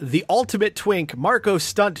 the ultimate Twink, Marco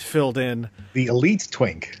Stunt, filled in. The elite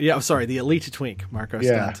Twink. Yeah, I'm sorry, the elite Twink, Marco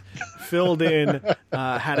Stunt, filled in,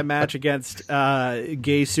 had a match against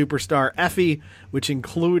gay superstar Effie, which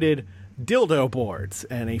included dildo boards,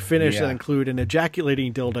 and a finish that included an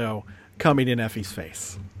ejaculating dildo coming in Effie's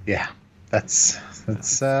face. Yeah. That's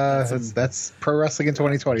pro wrestling in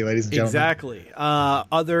 2020, ladies and gentlemen. Exactly.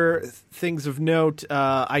 Other things of note,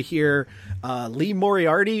 I hear Lee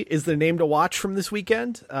Moriarty is the name to watch from this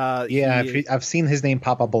weekend. I've seen his name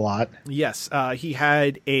pop up a lot. Yes, he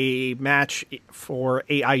had a match for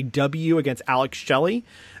AIW against Alex Shelley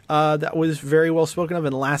that was very well spoken of,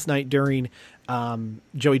 and last night during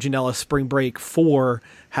Joey Janela's Spring Break 4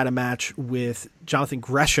 had a match with Jonathan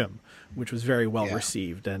Gresham, which was very well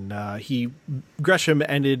received, and Gresham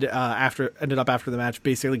ended up after the match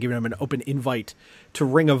basically giving him an open invite to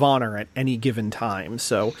Ring of Honor at any given time.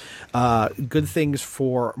 So good things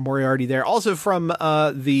for Moriarty there. Also from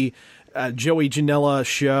the Joey Janela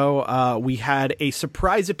show, we had a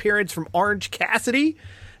surprise appearance from Orange Cassidy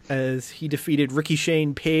as he defeated Ricky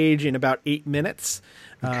Shane Page in about 8 minutes.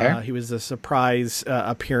 He was a surprise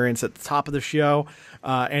appearance at the top of the show.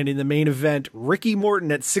 And in the main event, Ricky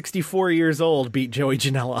Morton at 64 years old beat Joey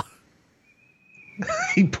Janela.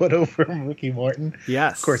 He put over Ricky Morton?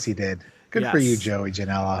 Yes. Of course he did. Good for you, Joey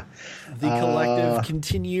Janela. The Collective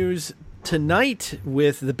continues tonight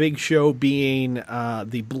with the big show being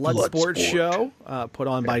the Bloodsport show put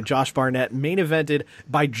on by Josh Barnett, main evented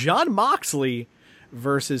by Jon Moxley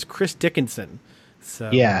versus Chris Dickinson.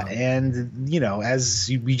 So yeah, and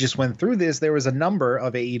as we just went through this, there was a number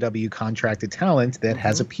of AEW contracted talent that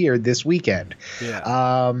has appeared this weekend.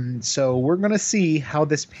 Yeah. So we're gonna see how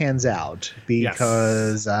this pans out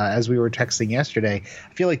because as we were texting yesterday,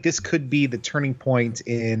 I feel like this could be the turning point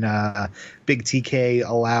in Big TK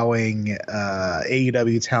allowing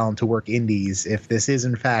AEW talent to work indies if this is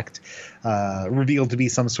in fact revealed to be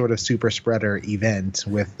some sort of super spreader event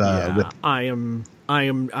with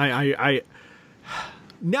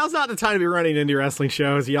Now's not the time to be running indie wrestling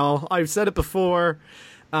shows, y'all. I've said it before.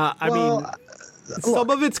 I mean, some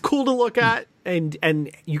of it's cool to look at,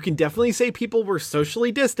 and you can definitely say people were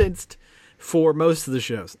socially distanced for most of the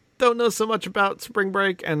shows. Don't know so much about Spring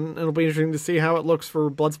Break, and it'll be interesting to see how it looks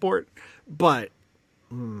for Bloodsport. But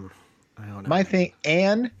I don't know. My thing,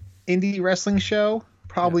 an indie wrestling show,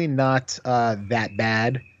 probably not that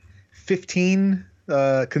bad. 15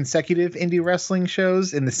 consecutive indie wrestling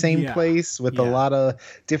shows in the same place with a lot of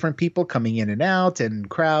different people coming in and out and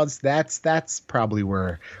crowds. That's probably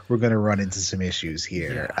where we're going to run into some issues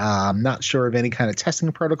here. I'm not sure of any kind of testing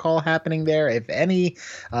protocol happening there, if any.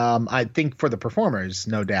 I think for the performers,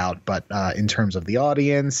 no doubt, but in terms of the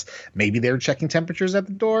audience, maybe they're checking temperatures at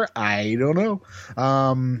the door. I don't know.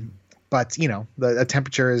 But a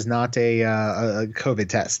temperature is not a COVID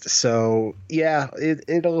test. So yeah,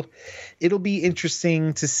 it'll be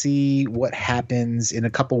interesting to see what happens in a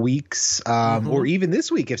couple weeks, or even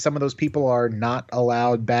this week if some of those people are not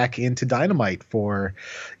allowed back into Dynamite for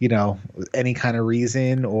any kind of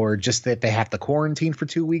reason, or just that they have to quarantine for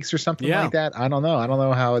 2 weeks or something like that. I don't know. I don't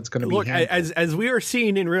know how it's going to be. Look, as we are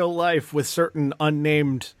seeing in real life with certain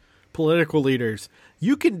unnamed political leaders,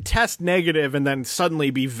 you can test negative and then suddenly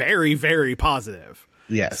be very, very positive.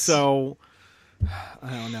 Yes. So I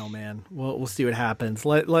don't know, man. We'll see what happens.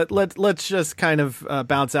 Let's just kind of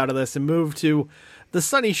bounce out of this and move to the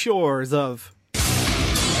sunny shores of NXT.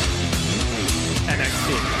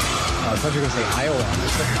 I thought you were going to say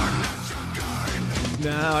Iowa.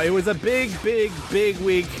 No, it was a big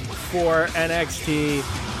week for NXT.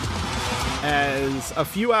 As a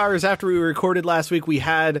few hours after we recorded last week, we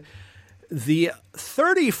had the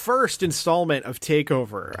 31st installment of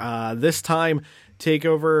TakeOver. This time,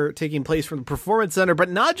 TakeOver taking place from the Performance Center, but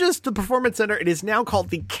not just the Performance Center. It is now called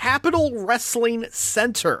the Capital Wrestling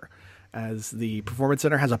Center, as the Performance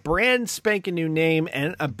Center has a brand spanking new name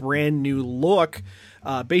and a brand new look.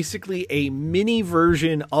 Basically a mini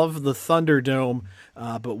version of the Thunderdome,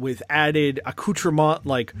 but with added accoutrement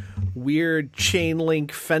like weird chain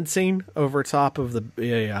link fencing over top of the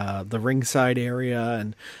ringside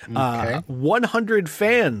area, and 100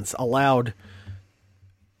 fans allowed.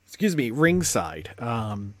 Excuse me, ringside.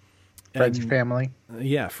 Friends and family.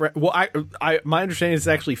 Yeah. My understanding is it's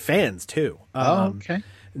actually fans too. Okay.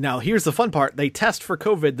 Now here's the fun part: they test for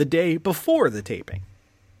COVID the day before the taping.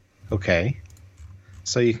 Okay.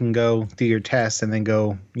 So you can go do your test and then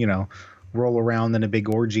go, roll around in a big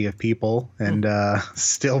orgy of people and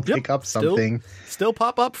still pick up something. Still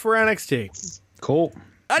pop up for NXT. Cool.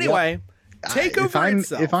 Anyway, TakeOver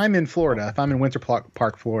itself. If I'm in Florida, if I'm in Winter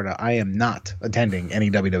Park, Florida, I am not attending any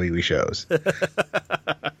WWE shows.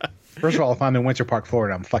 First of all, if I'm in Winter Park,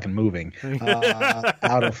 Florida, I'm fucking moving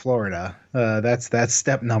out of Florida. That's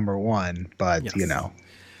step number one. But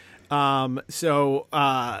So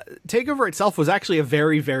TakeOver itself was actually a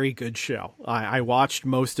very, very good show. I watched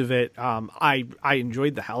most of it. I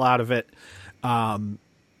enjoyed the hell out of it.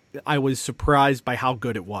 I was surprised by how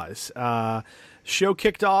good it was. Show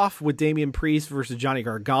kicked off with Damian Priest versus Johnny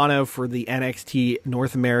Gargano for the NXT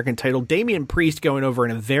North American title. Damian Priest going over in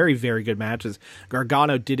a very, very good match, as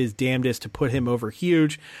Gargano did his damnedest to put him over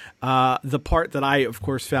huge. The part that I, of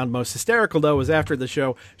course, found most hysterical, though, was after the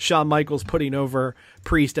show, Shawn Michaels putting over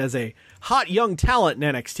Priest as a hot young talent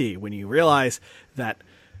in NXT, when you realize that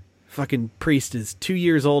fucking Priest is 2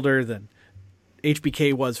 years older than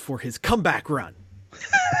HBK was for his comeback run.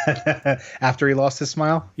 After he lost his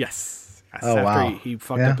smile? Yes. Oh, after wow. he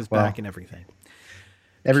fucked up his back and everything.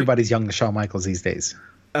 Everybody's young to Shawn Michaels these days.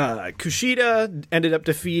 Kushida ended up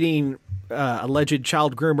defeating alleged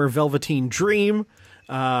child groomer Velveteen Dream.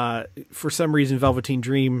 For some reason, Velveteen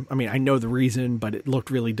Dream, I mean, I know the reason, but it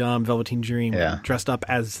looked really dumb. Velveteen Dream dressed up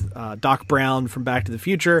as Doc Brown from Back to the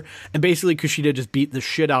Future. And basically, Kushida just beat the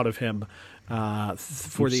shit out of him for the entire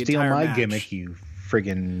match. Steal my gimmick, you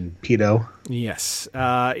friggin' pedo. Yes.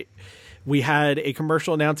 We had a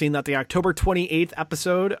commercial announcing that the October 28th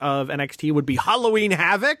episode of NXT would be Halloween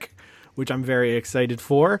Havoc, which I'm very excited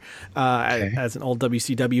for as an old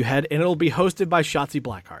WCW head, and it'll be hosted by Shotzi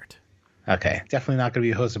Blackheart. Okay, definitely not going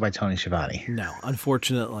to be hosted by Tony Schiavone. No,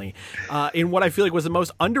 unfortunately. In what I feel like was the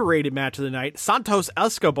most underrated match of the night, Santos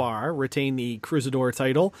Escobar retained the Cruzador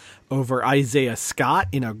title over Isaiah Scott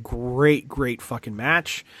in a great fucking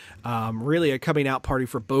match. Really a coming out party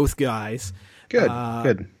for both guys. Good.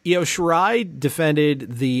 Io Shirai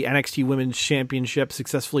defended the NXT Women's Championship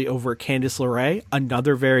successfully over Candice LeRae.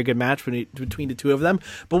 Another very good match between the two of them.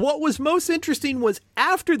 But what was most interesting was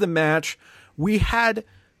after the match, we had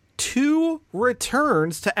 2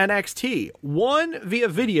 returns to NXT. One via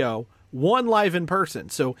video, one live in person.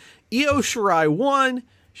 So Io Shirai won.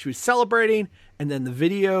 She was celebrating. And then the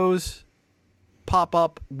videos pop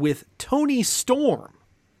up with Toni Storm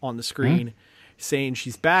on the screen. Saying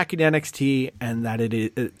she's back in NXT and that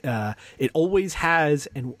it always has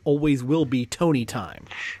and always will be Tony time.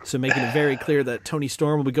 So making it very clear that Toni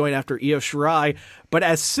Storm will be going after Io Shirai. But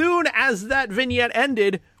as soon as that vignette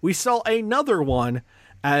ended, we saw another one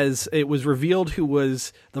as it was revealed who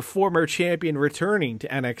was the former champion returning to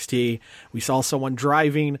NXT. We saw someone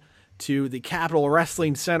driving to the Capitol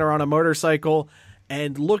Wrestling Center on a motorcycle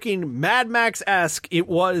and looking Mad Max-esque. It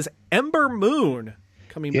was Ember Moon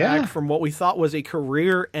coming back from what we thought was a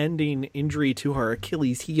career-ending injury to her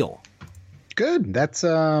Achilles heel. Good. That's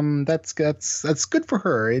good for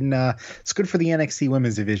her, and it's good for the NXT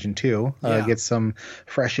Women's Division too. Get some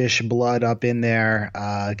freshish blood up in there.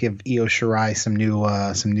 Give Io Shirai some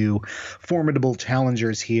new formidable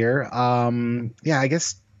challengers here. I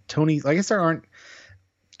guess there aren't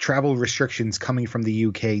travel restrictions coming from the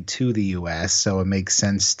UK to the US, so it makes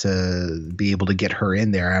sense to be able to get her in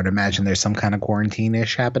there. I would imagine there's some kind of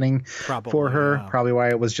quarantine-ish happening for her. Yeah. Probably why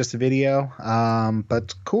it was just a video.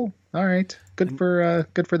 But cool. All right. Good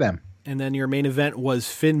for them. And then your main event was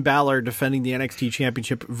Finn Balor defending the NXT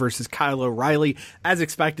Championship versus Kyle O'Reilly. As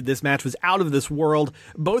expected, this match was out of this world.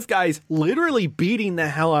 Both guys literally beating the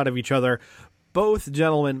hell out of each other. Both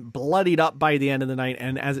gentlemen bloodied up by the end of the night,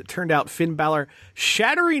 and as it turned out, Finn Balor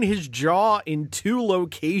shattering his jaw in 2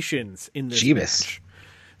 locations in this match.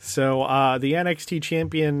 So the NXT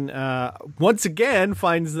champion once again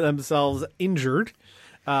finds themselves injured.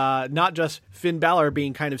 Not just Finn Balor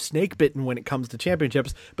being kind of snake bitten when it comes to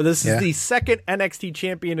championships, but this is the second NXT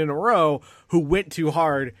champion in a row who went too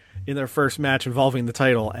hard in their first match involving the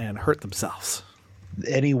title and hurt themselves.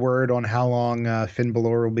 Any word on how long Finn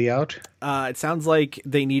Balor will be out? It sounds like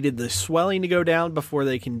they needed the swelling to go down before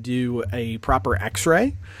they can do a proper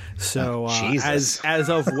X-ray. So as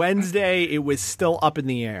of Wednesday, it was still up in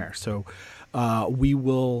the air. So we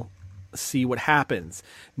will see what happens.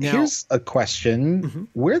 Now, here's a question. Mm-hmm.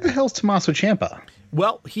 Where the hell's Tommaso Ciampa?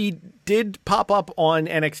 Well, he did pop up on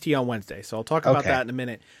NXT on Wednesday, so I'll talk about that in a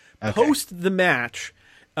minute. Okay. Post the match,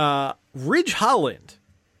 Ridge Holland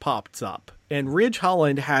popped up. And Ridge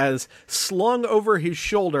Holland has slung over his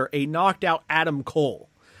shoulder a knocked out Adam Cole,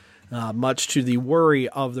 much to the worry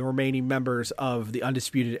of the remaining members of the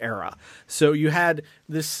Undisputed Era. So you had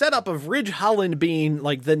this setup of Ridge Holland being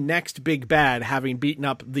like the next big bad, having beaten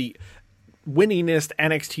up the winningest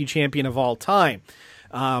NXT champion of all time.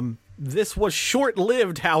 This was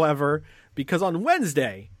short-lived, however, because on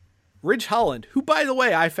Wednesday, Ridge Holland, who, by the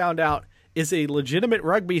way, I found out is a legitimate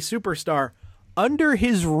rugby superstar under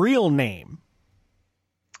his real name.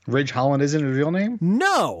 Ridge Holland isn't his real name?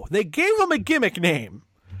 No, they gave him a gimmick name.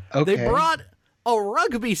 Okay. They brought a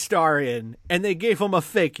rugby star in, and they gave him a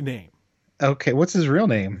fake name. Okay, what's his real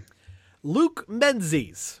name? Luke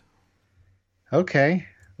Menzies. Okay.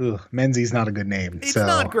 Ugh, Menzies not a good name. It's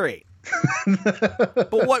not great.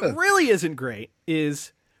 But what really isn't great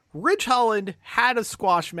is Ridge Holland had a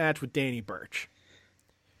squash match with Danny Burch.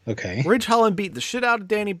 Okay. Ridge Holland beat the shit out of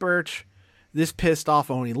Danny Burch. This pissed off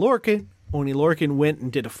Oney Lorcan. Oney Lorcan went and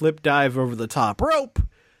did a flip dive over the top rope.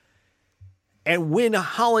 And when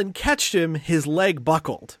Holland catched him, his leg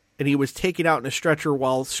buckled. And he was taken out in a stretcher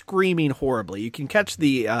while screaming horribly. You can catch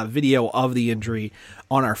the video of the injury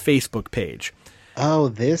on our Facebook page. Oh,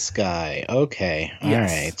 this guy. Okay. All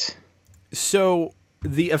right. So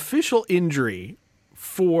the official injury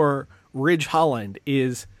for Ridge Holland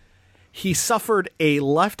is he suffered a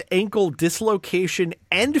left ankle dislocation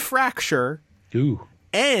and fracture. Ooh.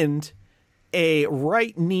 And a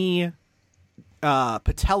right knee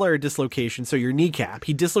patellar dislocation, so your kneecap.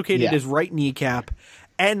 He dislocated his right kneecap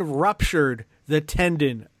and ruptured the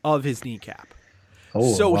tendon of his kneecap.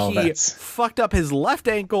 Oh, so he fucked up his left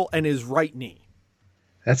ankle and his right knee.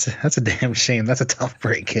 That's a damn shame. That's a tough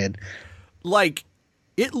break, kid. Like,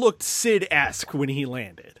 it looked Sid-esque when he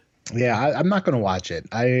landed. Yeah, I'm not going to watch it.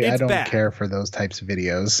 I don't care for those types of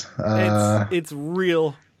videos. It's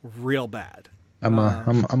real bad. I'm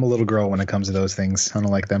a little girl when it comes to those things. I don't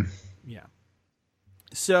like them. Yeah.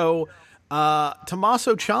 So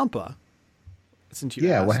Tommaso Ciampa. Since you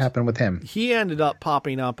asked, what happened with him? He ended up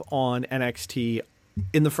popping up on NXT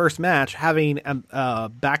in the first match, having a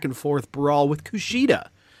back and forth brawl with Kushida.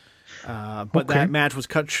 But that match was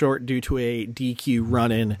cut short due to a DQ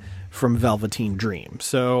run-in from Velveteen Dream.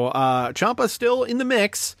 So Ciampa's still in the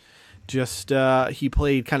mix. Just he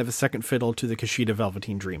played kind of a second fiddle to the Kushida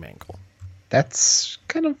Velveteen Dream angle. That's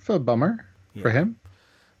kind of a bummer for him.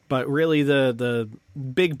 But really, the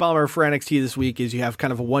big bummer for NXT this week is you have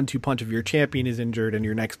kind of a 1-2 punch of your champion is injured and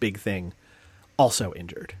your next big thing also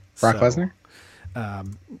injured. Brock Lesnar?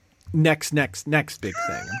 Next big thing.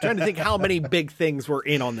 I'm trying to think how many big things were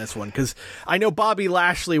in on this one, because I know Bobby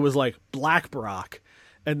Lashley was like Black Brock,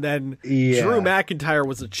 and then Drew McIntyre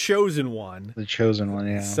was the chosen one. The chosen one,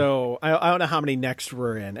 yeah. So I don't know how many next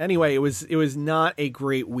were in. Anyway, it was not a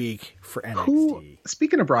great week for NXT.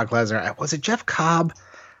 Speaking of Brock Lesnar, was it Jeff Cobb?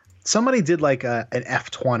 Somebody did like an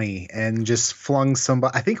F20 and just flung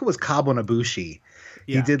somebody. I think it was Cobb on Ibushi.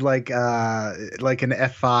 Yeah. He did like an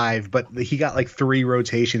F5, but he got like 3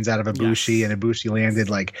 rotations out of Ibushi, and Ibushi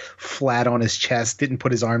landed like flat on his chest, didn't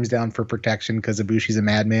put his arms down for protection because Ibushi's a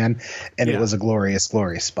madman, and it was a glorious,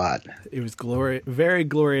 glorious spot. It was glorious, very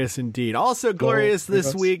glorious indeed. Also glorious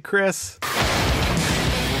this week, Chris.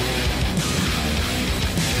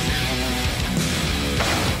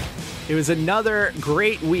 It was another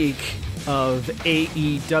great week of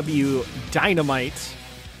AEW Dynamite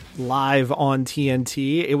live on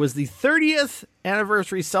TNT. It was the 30th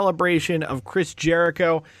anniversary celebration of Chris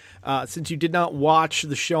Jericho. Since you did not watch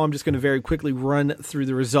the show, I'm just going to very quickly run through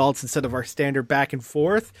the results instead of our standard back and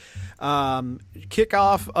forth.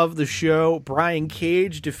 Kickoff of the show, Brian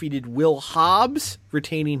Cage defeated Will Hobbs,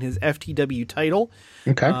 retaining his FTW title.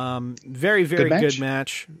 Okay. Very, very good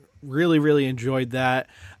match. Really, really enjoyed that.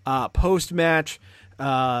 Post-match,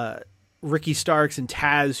 Ricky Starks and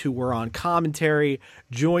Taz, who were on commentary,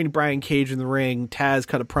 joined Brian Cage in the ring. Taz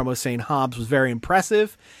cut a promo saying Hobbs was very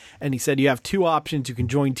impressive, and he said you have 2 options. You can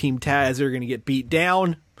join Team Taz, or you're going to get beat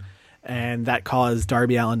down, and that caused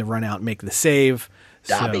Darby Allin to run out and make the save.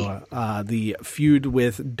 Darby. So the feud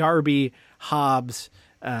with Darby, Hobbs,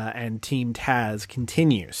 and Team Taz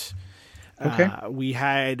continues. Okay. We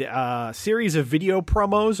had a series of video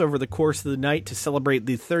promos over the course of the night to celebrate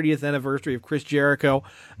the 30th anniversary of Chris Jericho.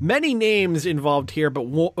 Many names involved here, but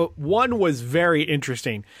one was very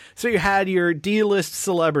interesting. So you had your D-list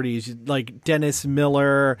celebrities like Dennis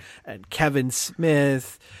Miller and Kevin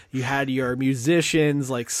Smith. You had your musicians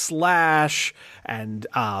like Slash and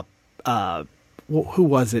who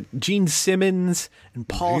was it? Gene Simmons and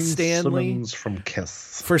Paul Stanley. Simmons from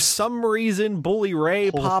Kiss. For some reason, Bully Ray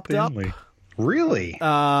popped up. Really?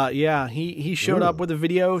 Yeah, he showed up with a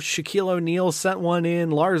video. Shaquille O'Neal sent one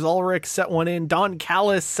in. Lars Ulrich sent one in. Don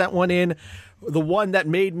Callis sent one in. The one that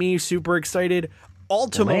made me super excited,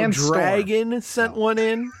 Ultimo Dragon sent one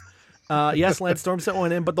in. Yes, Lance Storm sent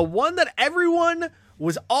one in. But the one that everyone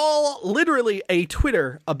was all literally a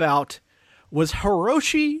Twitter about was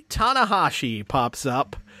Hiroshi Tanahashi pops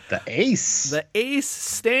up. The ace. The ace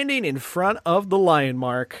standing in front of the lion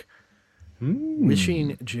mark.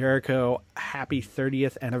 Wishing Jericho happy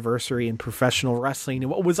 30th anniversary in professional wrestling. And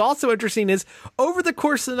what was also interesting is over the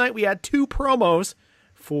course of the night, we had 2 promos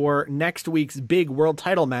for next week's big world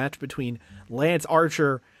title match between Lance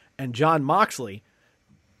Archer and Jon Moxley.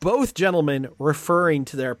 Both gentlemen referring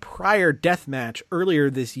to their prior death match earlier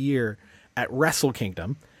this year at Wrestle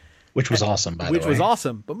Kingdom. Which was awesome, by the way. Which was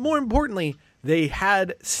awesome. But more importantly, they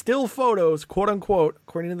had still photos, quote unquote,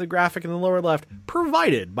 according to the graphic in the lower left,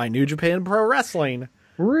 provided by New Japan Pro Wrestling.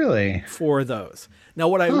 Really? For those. Now,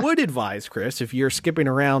 what I would advise, Chris, if you're skipping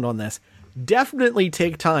around on this, definitely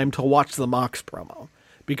take time to watch the Mox promo.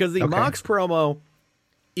 Because the Mox promo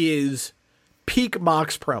is peak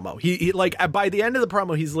Mox promo. He like by the end of the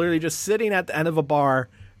promo, he's literally just sitting at the end of a bar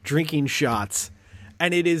drinking shots.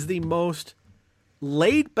 And it is the most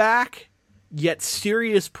laid back yet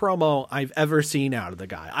serious promo I've ever seen out of the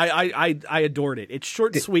guy. I adored it. It's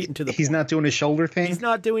short, sweet, and to the point. He's not doing his shoulder thing? He's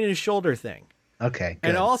not doing his shoulder thing. Okay, good.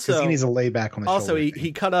 And also he needs a lay back on the also shoulder.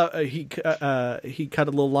 he cut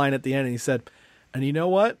a little line at the end and he said, and you know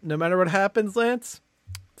what? No matter what happens, Lance,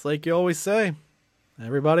 it's like you always say,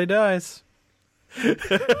 everybody dies.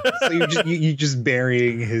 So you just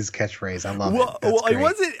burying his catchphrase. I love it. Well, it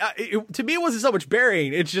wasn't to me. It wasn't so much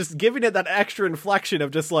burying. It's just giving it that extra inflection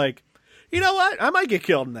of just like, you know what? I might get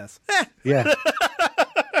killed in this. Yeah.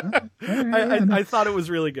 I thought it was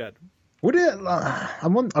really good.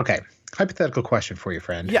 Okay. Hypothetical question for you,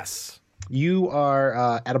 friend. Yes. You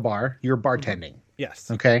are at a bar. You're bartending.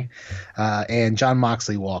 Yes. Okay. And Jon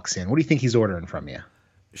Moxley walks in. What do you think he's ordering from you?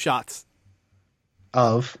 Shots.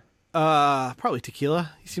 Of? Probably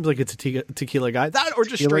tequila. He seems like it's a tequila guy. That or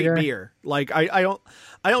just straight beer. Like I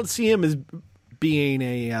don't see him as being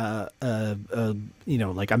a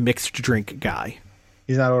like a mixed drink guy.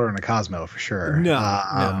 He's not ordering a Cosmo for sure.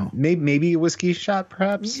 No. Maybe a whiskey shot,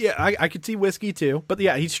 perhaps. Yeah, I could see whiskey too. But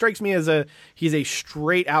yeah, he strikes me as he's a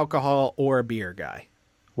straight alcohol or a beer guy.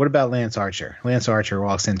 What about Lance Archer? Lance Archer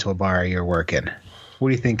walks into a bar you're working. What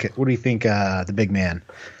do you think? The big man?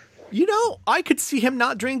 I could see him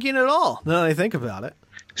not drinking at all. Now that I think about it.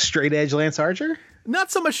 Straight edge Lance Archer?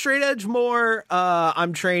 Not so much straight edge. More,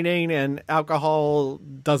 I'm training and alcohol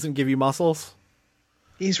doesn't give you muscles.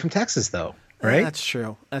 He's from Texas, though. Right? That's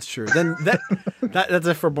true. Then that's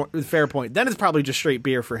a fair point. Then it's probably just straight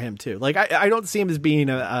beer for him too. Like I don't see him as being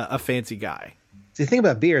a fancy guy. The thing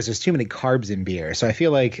about beer is there's too many carbs in beer, so I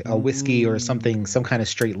feel like a whiskey or some kind of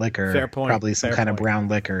straight liquor, fair point. Probably some kind of brown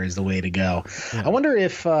liquor is the way to go. Yeah. I wonder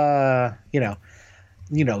if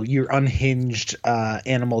your unhinged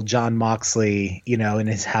animal John Moxley, in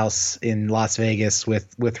his house in Las Vegas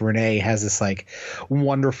with Renee has this like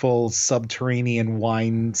wonderful subterranean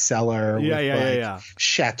wine cellar. Yeah.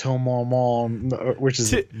 Chateau Marmont, which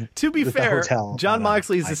is to be fair, hotel, John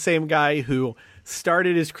Moxley is the same guy who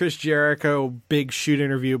started his Chris Jericho big shoot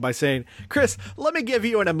interview by saying, "Chris, let me give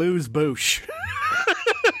you an amuse-bouche."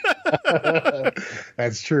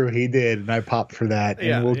 That's true. He did, and I popped for that,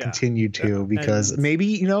 and we'll continue to because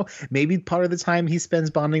maybe part of the time he spends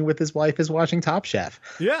bonding with his wife is watching Top Chef.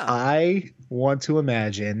 Yeah, I want to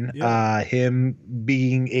imagine him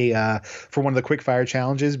being for one of the quick fire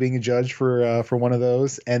challenges, being a judge for one of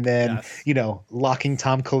those, and then locking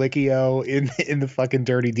Tom Colicchio in the fucking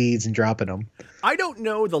Dirty Deeds and dropping him. I don't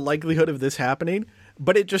know the likelihood of this happening,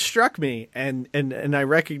 but it just struck me, and I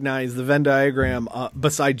recognize the Venn diagram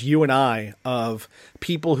besides you and I of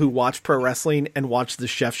people who watch pro wrestling and watch the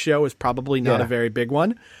Chef Show is probably not a very big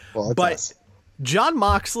one. Well, but us. John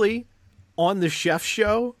Moxley on the Chef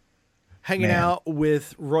Show hanging out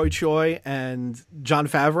with Roy Choi and John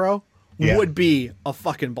Favreau would be a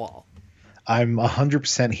fucking ball. I'm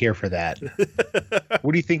 100% here for that.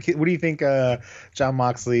 What do you think John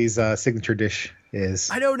Moxley's signature dish is?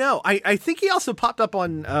 I don't know. I think he also popped up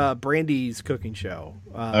on Brandy's cooking show.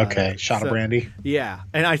 Shot of Brandy. Yeah,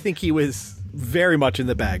 and I think he was very much in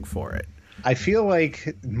the bag for it. I feel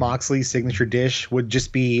like Moxley's signature dish would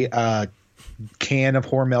just be a can of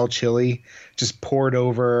Hormel chili just poured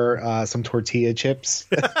over some tortilla chips.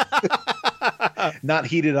 Not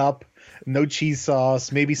heated up. No cheese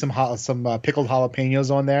sauce, maybe some pickled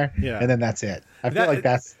jalapenos on there, and then that's it. I feel like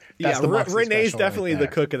that's the Moxley Renee's definitely the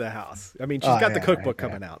cook of the house. I mean, she's got the cookbook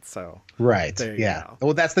coming out, so right, go.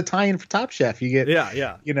 Well, that's the tie-in for Top Chef. You get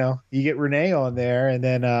you get Renee on there, and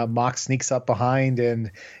then Mox sneaks up behind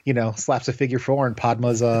and slaps a figure four in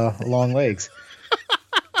Padma's long legs.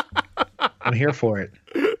 I'm here for it.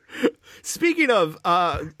 Speaking of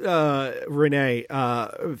Renee,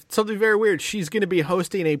 something very weird. She's going to be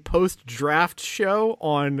hosting a post-draft show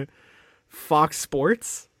on Fox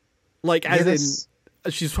Sports.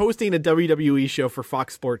 She's hosting a WWE show for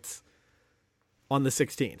Fox Sports on the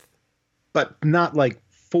 16th. But not like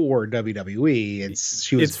for WWE.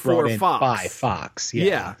 She was brought in by Fox.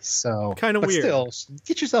 Yeah. So kind of weird. Still,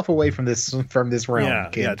 get yourself away from this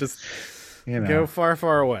realm, kid. Yeah, just go far,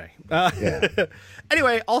 far away.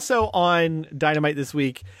 Anyway, also on Dynamite this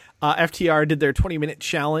week, FTR did their 20-minute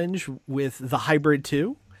challenge with the Hybrid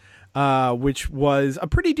 2, which was a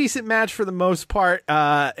pretty decent match for the most part,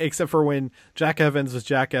 except for when Jack Evans was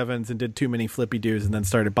Jack Evans and did too many flippy doos and then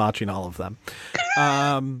started botching all of them.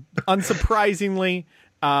 Unsurprisingly,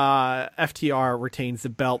 FTR retains the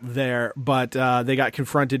belt there, but they got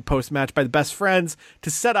confronted post-match by the Best Friends to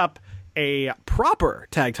set up a proper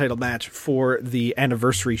tag title match for the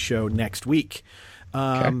anniversary show next week.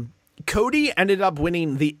 Cody ended up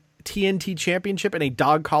winning the TNT Championship in a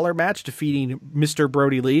dog collar match, defeating Mr.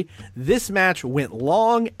 Brody Lee. This match went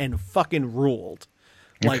long and fucking ruled.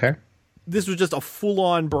 This was just a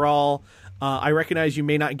full-on brawl. I recognize you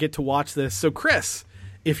may not get to watch this. So, Chris,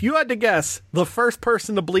 if you had to guess the first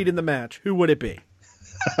person to bleed in the match, who would it be?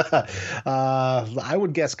 I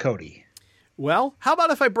would guess Cody. Well, how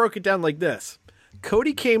about if I broke it down like this?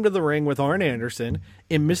 Cody came to the ring with Arn Anderson,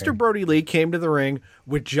 and Mr. Brody Lee came to the ring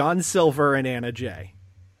with John Silver and Anna Jay.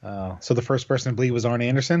 Oh, so the first person to bleed was Arn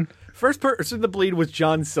Anderson? First person to bleed was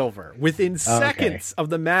John Silver. Within seconds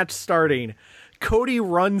of the match starting, Cody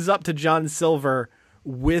runs up to John Silver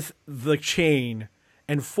with the chain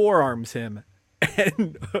and forearms him.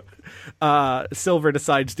 And Silver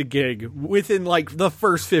decides to gig within like the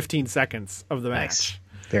first 15 seconds of the match. Nice.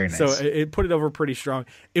 Very nice. So it put it over pretty strong.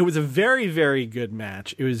 It was a very, very good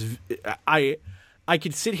match. It was, I I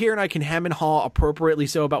could sit here and I can hem and haw appropriately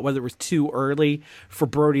so about whether it was too early for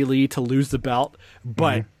Brody Lee to lose the belt,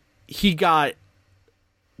 but he got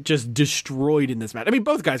just destroyed in this match. I mean,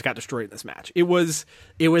 both guys got destroyed in this match. It was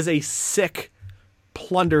a sick,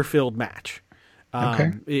 plunder-filled match.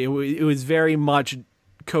 It was very much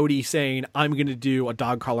Cody saying, I'm going to do a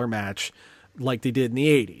dog collar match like they did in the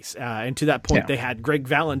 80s. And to that point, they had Greg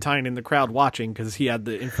Valentine in the crowd watching because he had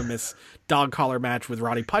the infamous dog collar match with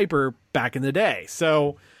Roddy Piper back in the day.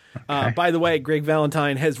 So, by the way, Greg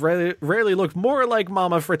Valentine has rarely looked more like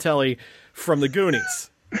Mama Fratelli from the Goonies.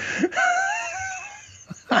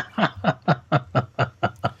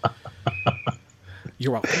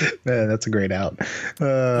 You're welcome. Man, that's a great out.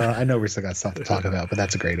 I know we still got stuff to talk about, but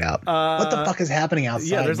that's a great out. What the fuck is happening outside?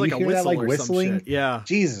 Yeah, there's like a whistle that, or whistling. Some shit. Yeah.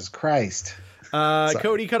 Jesus Christ.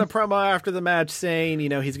 Cody cut a promo after the match saying,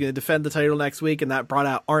 he's going to defend the title next week, and that brought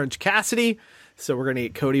out Orange Cassidy. So we're going to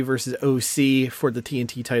get Cody versus OC for the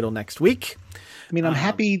TNT title next week. I mean, I'm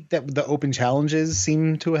happy that the open challenges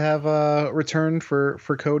seem to have returned for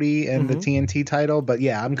Cody and the TNT title. But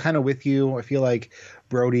yeah, I'm kind of with you. I feel like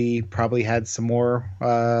Brody probably had some more,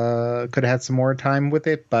 could have had some more time with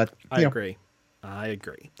it. But I agree.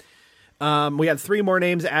 We had 3 more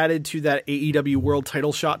names added to that AEW World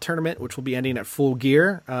Title Shot tournament, which will be ending at Full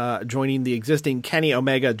Gear, joining the existing Kenny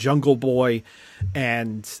Omega, Jungle Boy,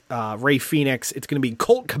 and Rey Fenix. It's going to be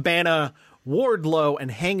Colt Cabana, Wardlow,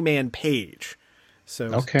 and Hangman Page.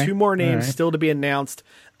 So 2 more names still to be announced.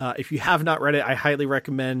 If you have not read it, I highly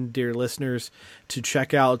recommend, dear listeners, to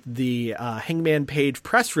check out the Hangman Page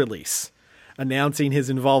press release announcing his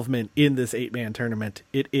involvement in this 8-man tournament.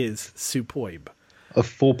 It is superb. A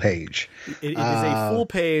full page. It is a full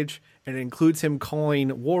page, and it includes him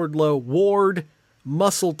calling Wardlow Ward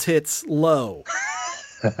Muscle Tits Low.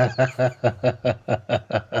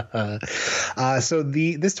 So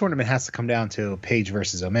this tournament has to come down to Page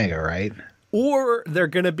versus Omega, right? Or they're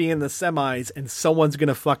going to be in the semis, and someone's going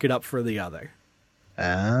to fuck it up for the other.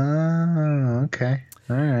 Oh, okay.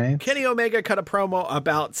 All right. Kenny Omega cut a promo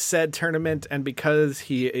about said tournament, and because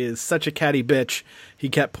he is such a catty bitch, he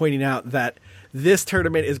kept pointing out that this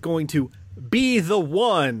tournament is going to be the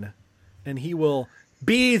one, and he will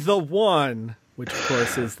be the one, which of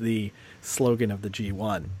course is the slogan of the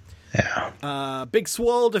G1. Yeah. Big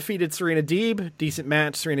Swole defeated Serena Deeb. Decent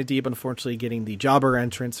match. Serena Deeb, unfortunately, getting the jobber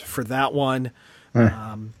entrance for that one.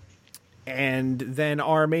 And then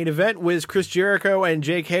our main event was Chris Jericho and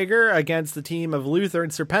Jake Hager against the team of Luther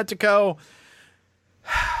and Serpentico.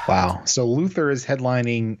 Wow. So Luther is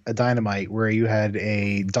headlining a Dynamite where you had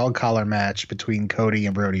a dog collar match between Cody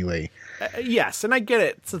and Brody Lee. Yes, and I get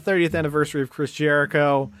it. It's the 30th anniversary of Chris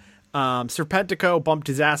Jericho. Serpentico bumped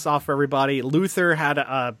his ass off for everybody. Luther had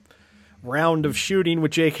a round of shooting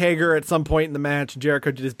with Jake Hager at some point in the match.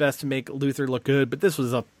 Jericho did his best to make Luther look good, but this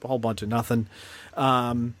was a whole bunch of nothing.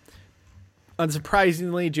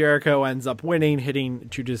 Unsurprisingly, Jericho ends up winning, hitting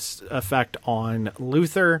Judas Effect on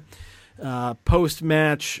Luther.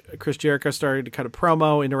 Post-match, Chris Jericho started to cut a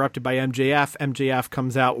promo, interrupted by MJF. MJF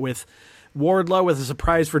comes out with Wardlow with a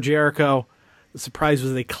surprise for Jericho. The surprise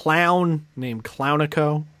was a clown named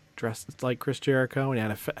Clownico, dressed like Chris Jericho, and he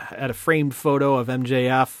had a framed photo of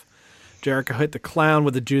MJF. Jericho hit the clown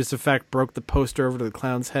with the Judas Effect, broke the poster over to the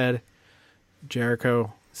clown's head.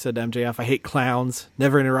 Jericho said to MJF, I hate clowns.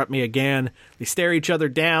 Never interrupt me again. They stare each other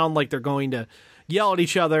down like they're going to yell at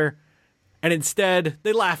each other, and instead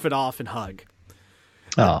they laugh it off and hug.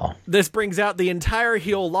 Oh. This brings out the entire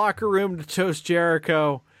heel locker room to toast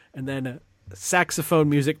Jericho, and then saxophone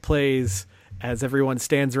music plays as everyone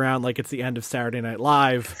stands around like it's the end of Saturday Night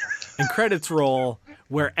Live, and credits roll,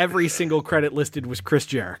 where every single credit listed was Chris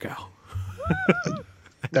Jericho.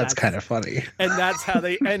 That's kind of funny. And that's how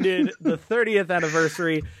they ended the 30th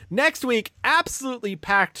anniversary. Next week, absolutely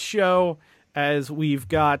packed show, as we've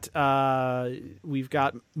got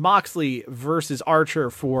Moxley versus Archer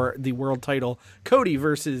for the world title, Cody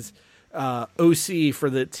versus OC for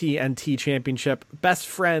the TNT Championship, Best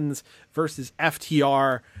Friends versus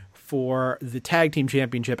FTR for the Tag Team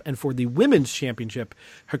Championship, and for the Women's Championship,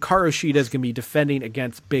 Hikaru Shida is going to be defending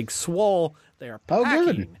against Big Swole. They are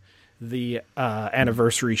packing the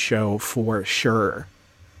anniversary show for sure.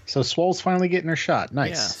 So Swole's finally getting her shot. Nice.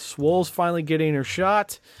 Yeah, Swole's finally getting her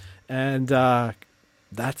shot, and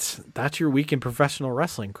that's your week in professional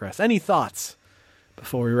wrestling, Chris. Any thoughts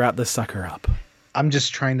before we wrap this sucker up? I'm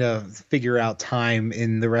just trying to figure out time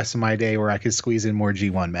in the rest of my day where I could squeeze in more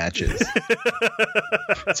G1 matches.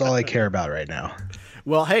 That's all I care about right now.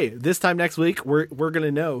 Well, hey, this time next week, we're going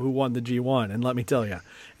to know who won the G1. And let me tell you,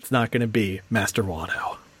 it's not going to be Master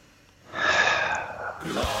Wado.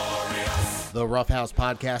 Glorious. The Roughhouse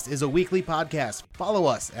Podcast is a weekly podcast. Follow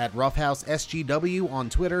us at Roughhouse SGW on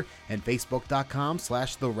Twitter and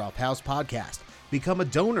Facebook.com/The Roughhouse Podcast. Become a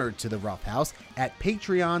donor to The Roughhouse at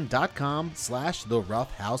Patreon.com/The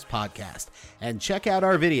Roughhouse Podcast. And check out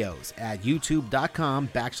our videos at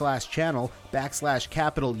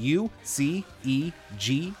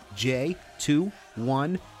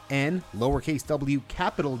YouTube.com/UCEGJ21N lowercase w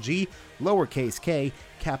capital G lowercase k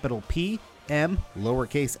capital P M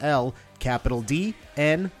lowercase l capital D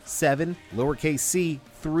N 7 lowercase c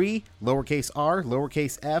 3 lowercase r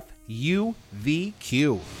lowercase f U V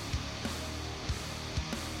Q.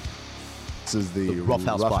 This is the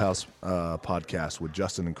Roughhouse podcast with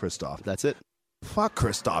Justin and Christoph. That's it. Fuck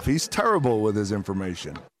Christoph. He's terrible with his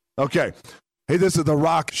information. Okay. Hey, this is The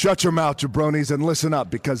Rock. Shut your mouth, jabronis, and listen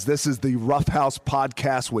up, because this is the Roughhouse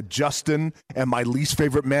podcast with Justin and my least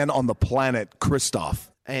favorite man on the planet,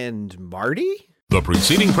 Christoph. And Marty? The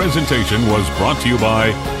preceding presentation was brought to you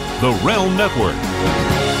by the Realm Network.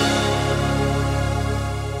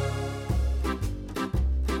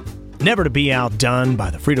 Never to be outdone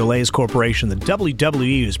by the Frito-Lay's Corporation, the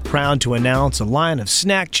WWE is proud to announce a line of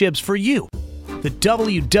snack chips for you, the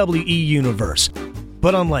WWE Universe.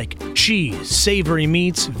 But unlike cheese, savory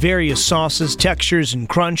meats, various sauces, textures, and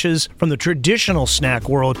crunches from the traditional snack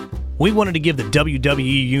world, we wanted to give the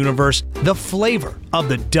WWE Universe the flavor of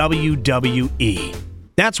the WWE.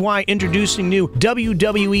 That's why introducing new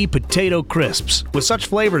WWE Potato Crisps with such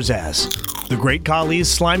flavors as the Great Khali's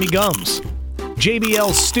Slimy Gums,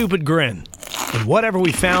 JBL's Stupid Grin, and whatever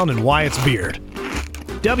we found in Wyatt's beard.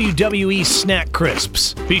 WWE Snack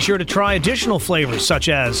Crisps. Be sure to try additional flavors such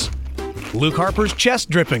as Luke Harper's Chest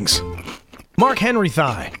Drippings, Mark Henry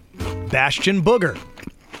Thigh, Bastion Booger,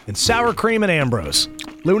 and Sour Cream and Ambrose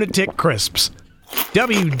Lunatic Crisps.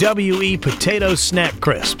 WWE Potato Snack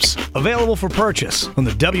Crisps. Available for purchase on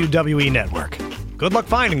the WWE Network. Good luck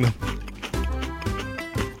finding them.